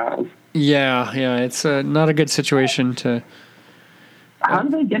they have. Yeah, it's not a good situation to. How do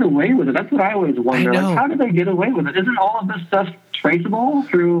they get away with it? That's what I always wonder. Like, how do they get away with it? Isn't all of this stuff traceable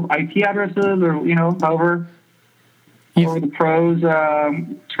through IP addresses or, however the pros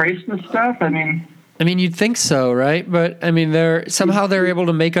trace this stuff? I mean, you'd think so, right? But I mean, they're able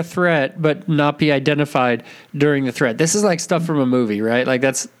to make a threat but not be identified during the threat. This is like stuff from a movie, right? Like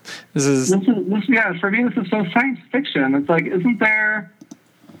this is for me, this is so science fiction. It's like, isn't there?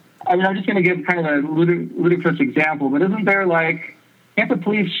 I mean, I'm just going to give kind of a ludicrous example, but isn't there like? Can't the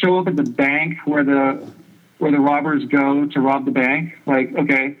police show up at the bank where the robbers go to rob the bank? Like,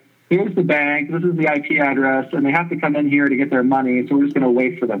 okay, here's the bank, this is the IP address, and they have to come in here to get their money, so we're just going to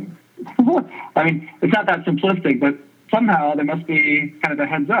wait for them. I mean, it's not that simplistic, but somehow there must be kind of a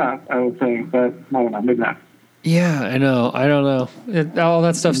heads up, I would think, but I don't know, maybe not. Yeah, I know. I don't know. All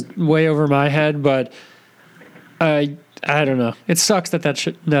that stuff's way over my head, but I don't know. It sucks that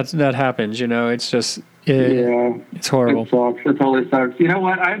happens. You know, it's just it's horrible. It sucks. It totally sucks. You know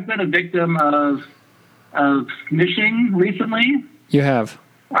what? I've been a victim of smishing recently. You have.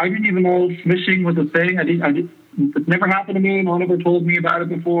 I didn't even know smishing was a thing. It never happened to me. No one ever told me about it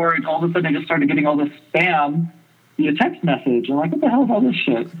before. And all of a sudden, I just started getting all this spam via text message. I'm like, what the hell is all this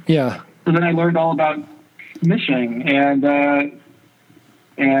shit? Yeah. So then I learned all about smishing, and then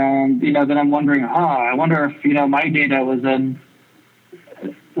I'm wondering, I wonder if my data was in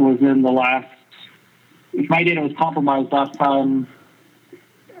the last. If my data was compromised last time,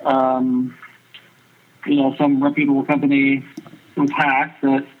 some reputable company was hacked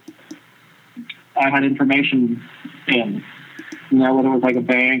that I had information in, whether it was like a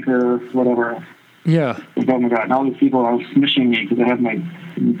bank or whatever. Yeah. Oh my God! And all these people are smishing me because they have my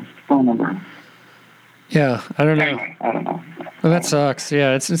phone number. Yeah, I don't know. Anyway, I don't know. Well, that sucks.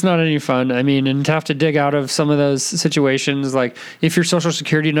 Yeah, it's not any fun. I mean, and to have to dig out of some of those situations, like if your social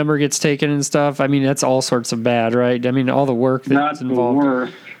security number gets taken and stuff, I mean, that's all sorts of bad, right? I mean, all the work that's involved. The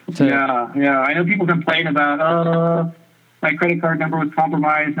worst. Yeah. I know people complain about, my credit card number was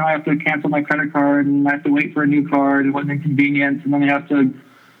compromised. Now I have to cancel my credit card and I have to wait for a new card. It wasn't inconvenient. And then I have to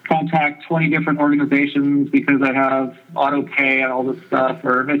contact 20 different organizations because I have auto pay and all this stuff,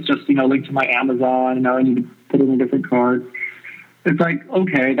 or if it's just, linked to my Amazon and now I need to put in a different card. It's like,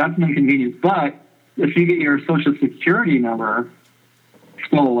 okay, that's an inconvenience. But if you get your social security number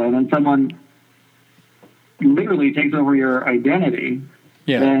stolen and someone literally takes over your identity,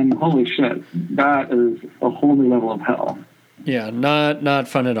 then holy shit, that is a whole new level of hell. Yeah, not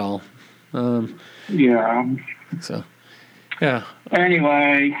fun at all. Yeah. So, yeah.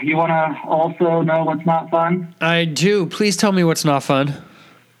 Anyway, you want to also know what's not fun? I do. Please tell me what's not fun.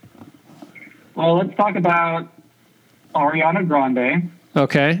 Well, let's talk about Ariana Grande.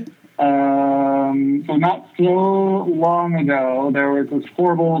 Okay. So not so long ago, there was this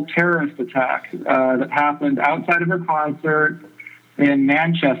horrible terrorist attack that happened outside of her concert in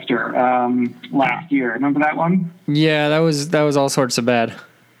Manchester last year. Remember that one? Yeah, that was all sorts of bad.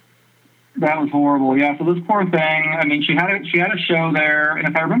 That was horrible. Yeah. So this poor thing. I mean, she had a show there, and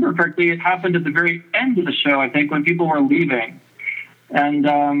if I remember correctly, it happened at the very end of the show. I think when people were leaving, and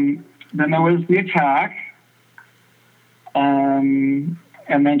then there was the attack.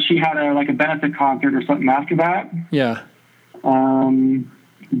 And then she had a benefit concert or something after that. Yeah.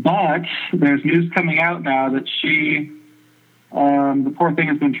 But there's news coming out now that she, the poor thing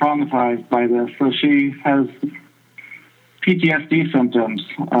has been traumatized by this. So she has PTSD symptoms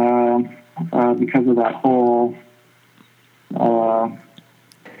because of that whole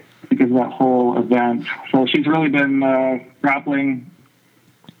event. So she's really been grappling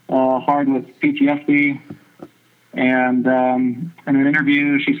hard with PTSD. And in an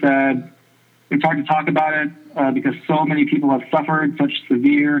interview, she said, it's hard to talk about it because so many people have suffered such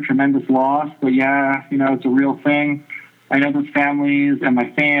severe, tremendous loss. But yeah, it's a real thing. I know those families and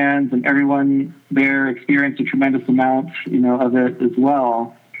my fans and everyone there experienced a tremendous amount, of it as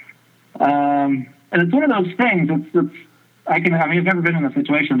well. And it's one of those things. I've never been in a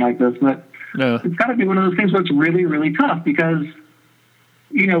situation like this, but It's got to be one of those things where it's really, really tough because,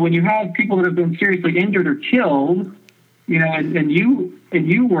 when you have people that have been seriously injured or killed, and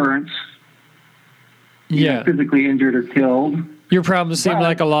you weren't physically injured or killed. Your problems seem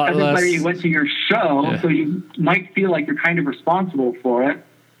like a lot less. Everybody went to your show, so you might feel like you're kind of responsible for it.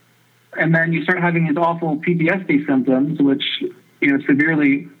 And then you start having these awful PTSD symptoms, which,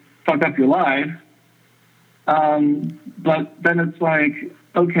 severely fuck up your life. But then it's like,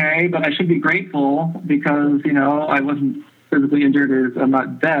 okay, but I should be grateful because, I wasn't physically injured or I'm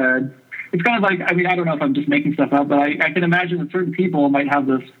not dead. It's kind of like, I don't know if I'm just making stuff up, but I can imagine that certain people might have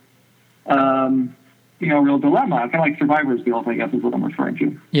this, real dilemma, kind of like survivor's guilt, I guess is what I'm referring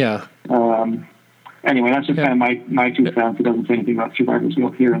to. Yeah. Anyway, that's just kind of my 2 cents. It doesn't say anything about survivor's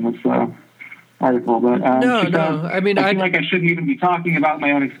guilt here in this article, but I feel like I shouldn't even be talking about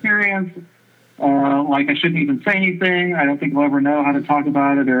my own experience. Like I shouldn't even say anything. I don't think I'll ever know how to talk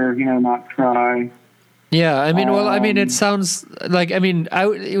about it or, not cry. Yeah, it sounds like,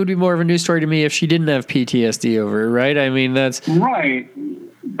 it would be more of a news story to me if she didn't have PTSD over it, right? That's... Right.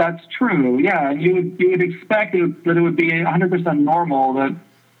 That's true. Yeah, you would expect that it would be 100% normal that,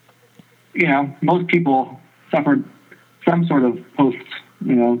 most people suffered some sort of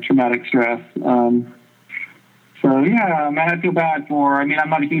traumatic stress. So, yeah, man, I feel bad for her. I'm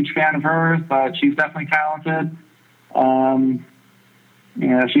not a huge fan of hers, but she's definitely talented.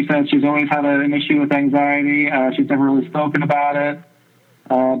 She said she's always had an issue with anxiety. She's never really spoken about it.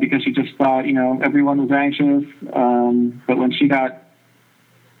 because she just thought, everyone was anxious. But when she got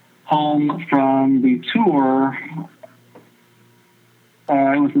home from the tour,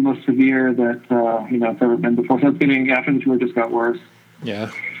 it was the most severe that, it's ever been before. So it's after the tour, just got worse.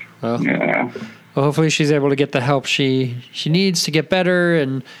 Yeah. Well, yeah. Well, hopefully she's able to get the help she needs to get better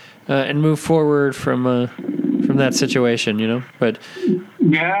and move forward from that situation, But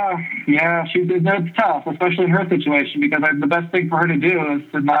yeah, it's tough, especially in her situation, because the best thing for her to do is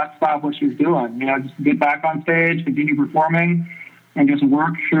to not stop what she's doing. Just get back on stage, continue performing, and just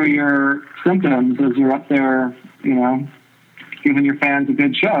work through your symptoms as you're up there, giving your fans a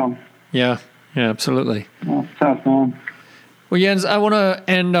good show. Yeah, absolutely. Well, it's tough, man. Well, Jens, I want to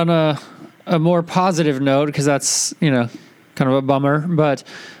end on a more positive note, because that's, kind of a bummer, but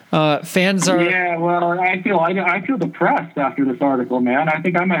fans are... Yeah, well, I feel depressed after this article, man. I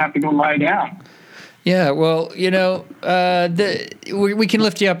think I might have to go lie down. Yeah, well, we can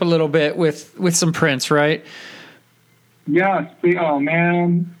lift you up a little bit with some Prince, right? Yeah. Oh,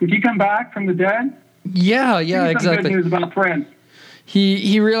 man. Did he come back from the dead? Yeah, exactly. Good news about Prince.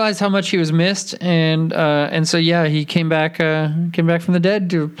 He realized how much he was missed, and so he came back from the dead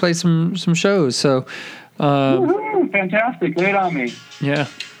to play some shows. So, woohoo, fantastic! Lay it on me. Yeah.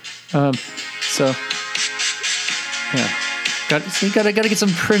 Got to get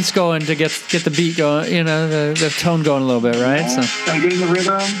some Prince going to get the beat going. The tone going a little bit, right? Yeah, so gotta get in the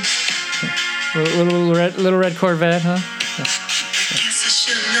rhythm. Little red Corvette, huh?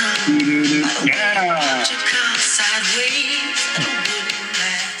 Yeah.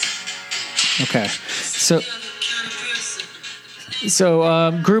 Okay,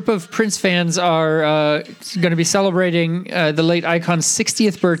 so group of Prince fans are going to be celebrating the late icon's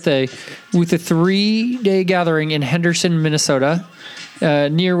 60th birthday with a 3-day gathering in Henderson, Minnesota,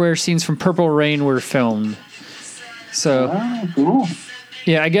 near where scenes from Purple Rain were filmed. So, Cool.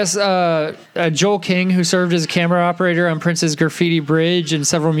 Yeah, I guess Joel King, who served as a camera operator on Prince's Graffiti Bridge and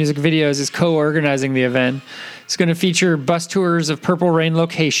several music videos, is co-organizing the event. It's going to feature bus tours of Purple Rain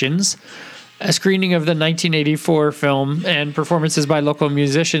locations, a screening of the 1984 film, and performances by local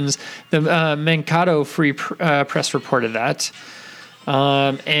musicians. The Mankato Free Press reported that.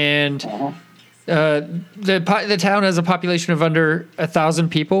 The town has a population of under 1,000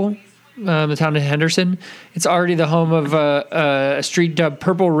 people. The town of Henderson. It's already the home of a street dubbed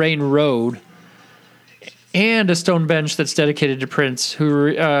Purple Rain Road, and a stone bench that's dedicated to Prince, who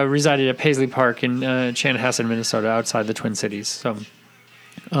resided at Paisley Park in Chanhassen, Minnesota, outside the Twin Cities. So,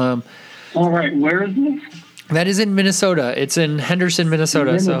 all right, where is this? That is in Minnesota. It's in Henderson,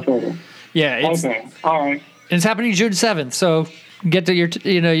 Minnesota. So, yeah. Okay. All right. And it's happening June 7th. So get to you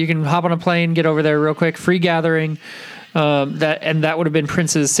can hop on a plane, get over there real quick. Free gathering. That would have been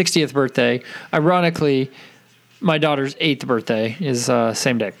Prince's 60th birthday. Ironically, my daughter's 8th birthday is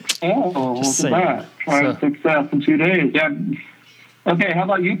same day. Oh, look at that. Trying success in 2 days. Yeah. Okay, how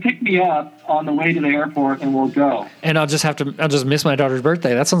about you pick me up on the way to the airport and we'll go. And I'll just miss my daughter's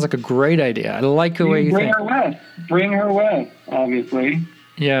birthday. That sounds like a great idea. I like the way you think. Bring her with, obviously.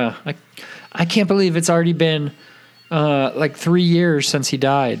 Yeah. I can't believe it's already been 3 years since he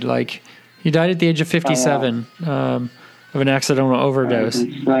died. Like, he died at the age of 57 of an accidental overdose. That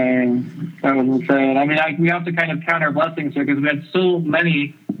was insane. I mean, we have to kind of count our blessings here because we had so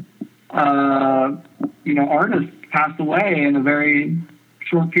many, artists passed away in a very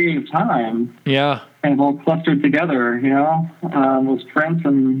short period of time. Yeah. And all clustered together, was Prince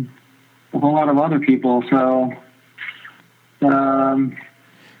and a whole lot of other people. So,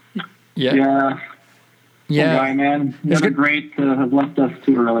 yeah. Guy, man. Never great to have left us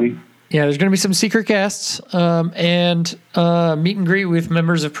too early. Yeah, there's going to be some secret guests and meet and greet with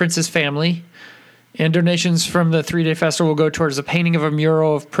members of Prince's family. And donations from the 3-day festival will go towards the painting of a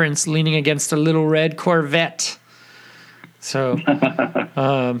mural of Prince leaning against a little red Corvette. So,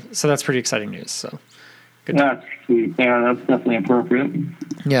 so that's pretty exciting news. So, good. That's sweet. Yeah, that's definitely appropriate.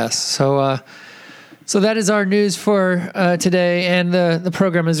 Yes. So, so that is our news for today and the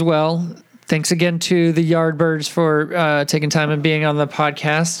program as well. Thanks again to the Yardbirds for taking time and being on the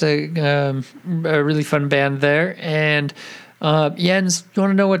podcast. A really fun band there. And Jens, you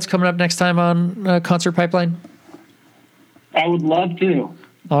want to know what's coming up next time on Concert Pipeline? I would love to.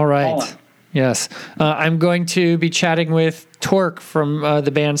 All right. Yes. I'm going to be chatting with Torque from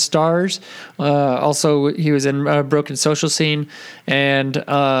the band Stars. Also, he was in Broken Social Scene. And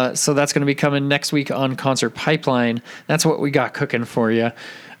so that's going to be coming next week on Concert Pipeline. That's what we got cooking for you.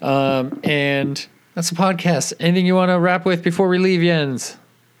 And that's the podcast. Anything you want to wrap with before we leave, Jens?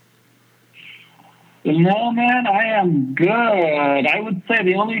 No, man, I am good. I would say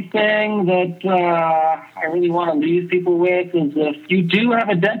the only thing that I really want to leave people with is if you do have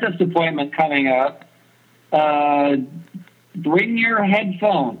a dentist appointment coming up, bring your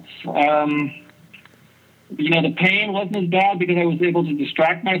headphones. The pain wasn't as bad because I was able to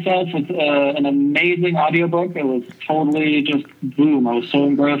distract myself with an amazing audiobook. It was totally just boom. I was so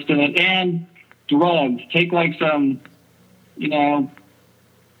engrossed in it. And drugs. Take like some,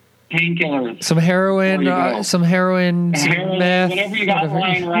 painkillers. Some heroin, some meth. Whatever you got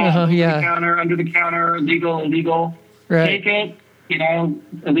lying around, under the counter, illegal. Right. Take it,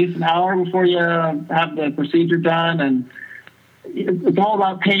 at least an hour before you have the procedure done. And it's all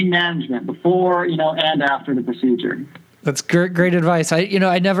about pain management before, and after the procedure. That's great advice.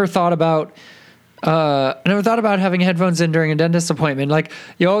 I never thought about having headphones in during a dentist appointment. Like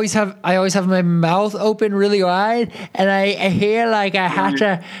I always have my mouth open really wide, and I hear like I have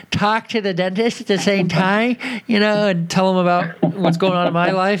to talk to the dentist at the same time, and tell them about what's going on in my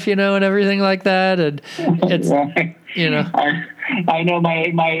life, and everything like that. And it's, I know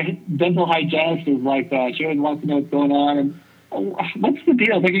my dental hygienist is like that. She always wants to know what's going on. And what's the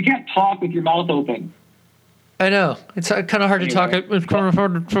deal? It's like you can't talk with your mouth open. I know. It's kind of hard to talk. It's kind of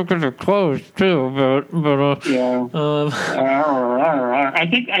hard to talk at closed too, but yeah. I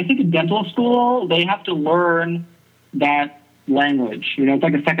think in dental school they have to learn that language. It's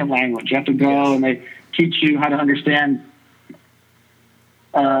like a second language. You have to go and they teach you how to understand,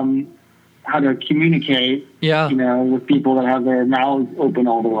 how to communicate. Yeah. With people that have their mouths open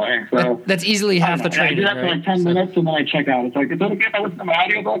all the way. So that's easily half the training. I do that for like 10 minutes and then I check out. It's like, is it okay if I listen to my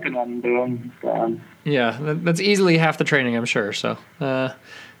audiobook and then boom, gone. Yeah, that's easily half the training, I'm sure. So,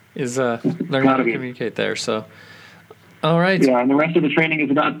 is learning how to communicate there. So, all right. Yeah, and the rest of the training is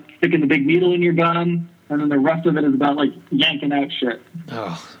about sticking the big needle in your gun, and then the rest of it is about like yanking out shit.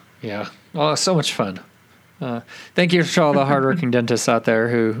 Oh, yeah. Oh, so much fun. Thank you to all the hardworking dentists out there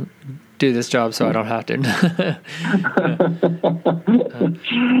who do this job so I don't have to.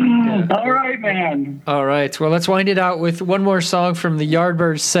 All right, man. All right. Well, let's wind it out with one more song from the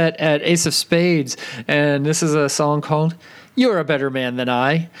Yardbirds set at Ace of Spades. And this is a song called You're a Better Man Than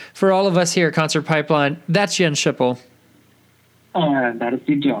I. For all of us here at Concert Pipeline, that's Jens Schippel. That is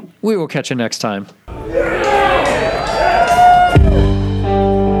Steve Jones. We will catch you next time.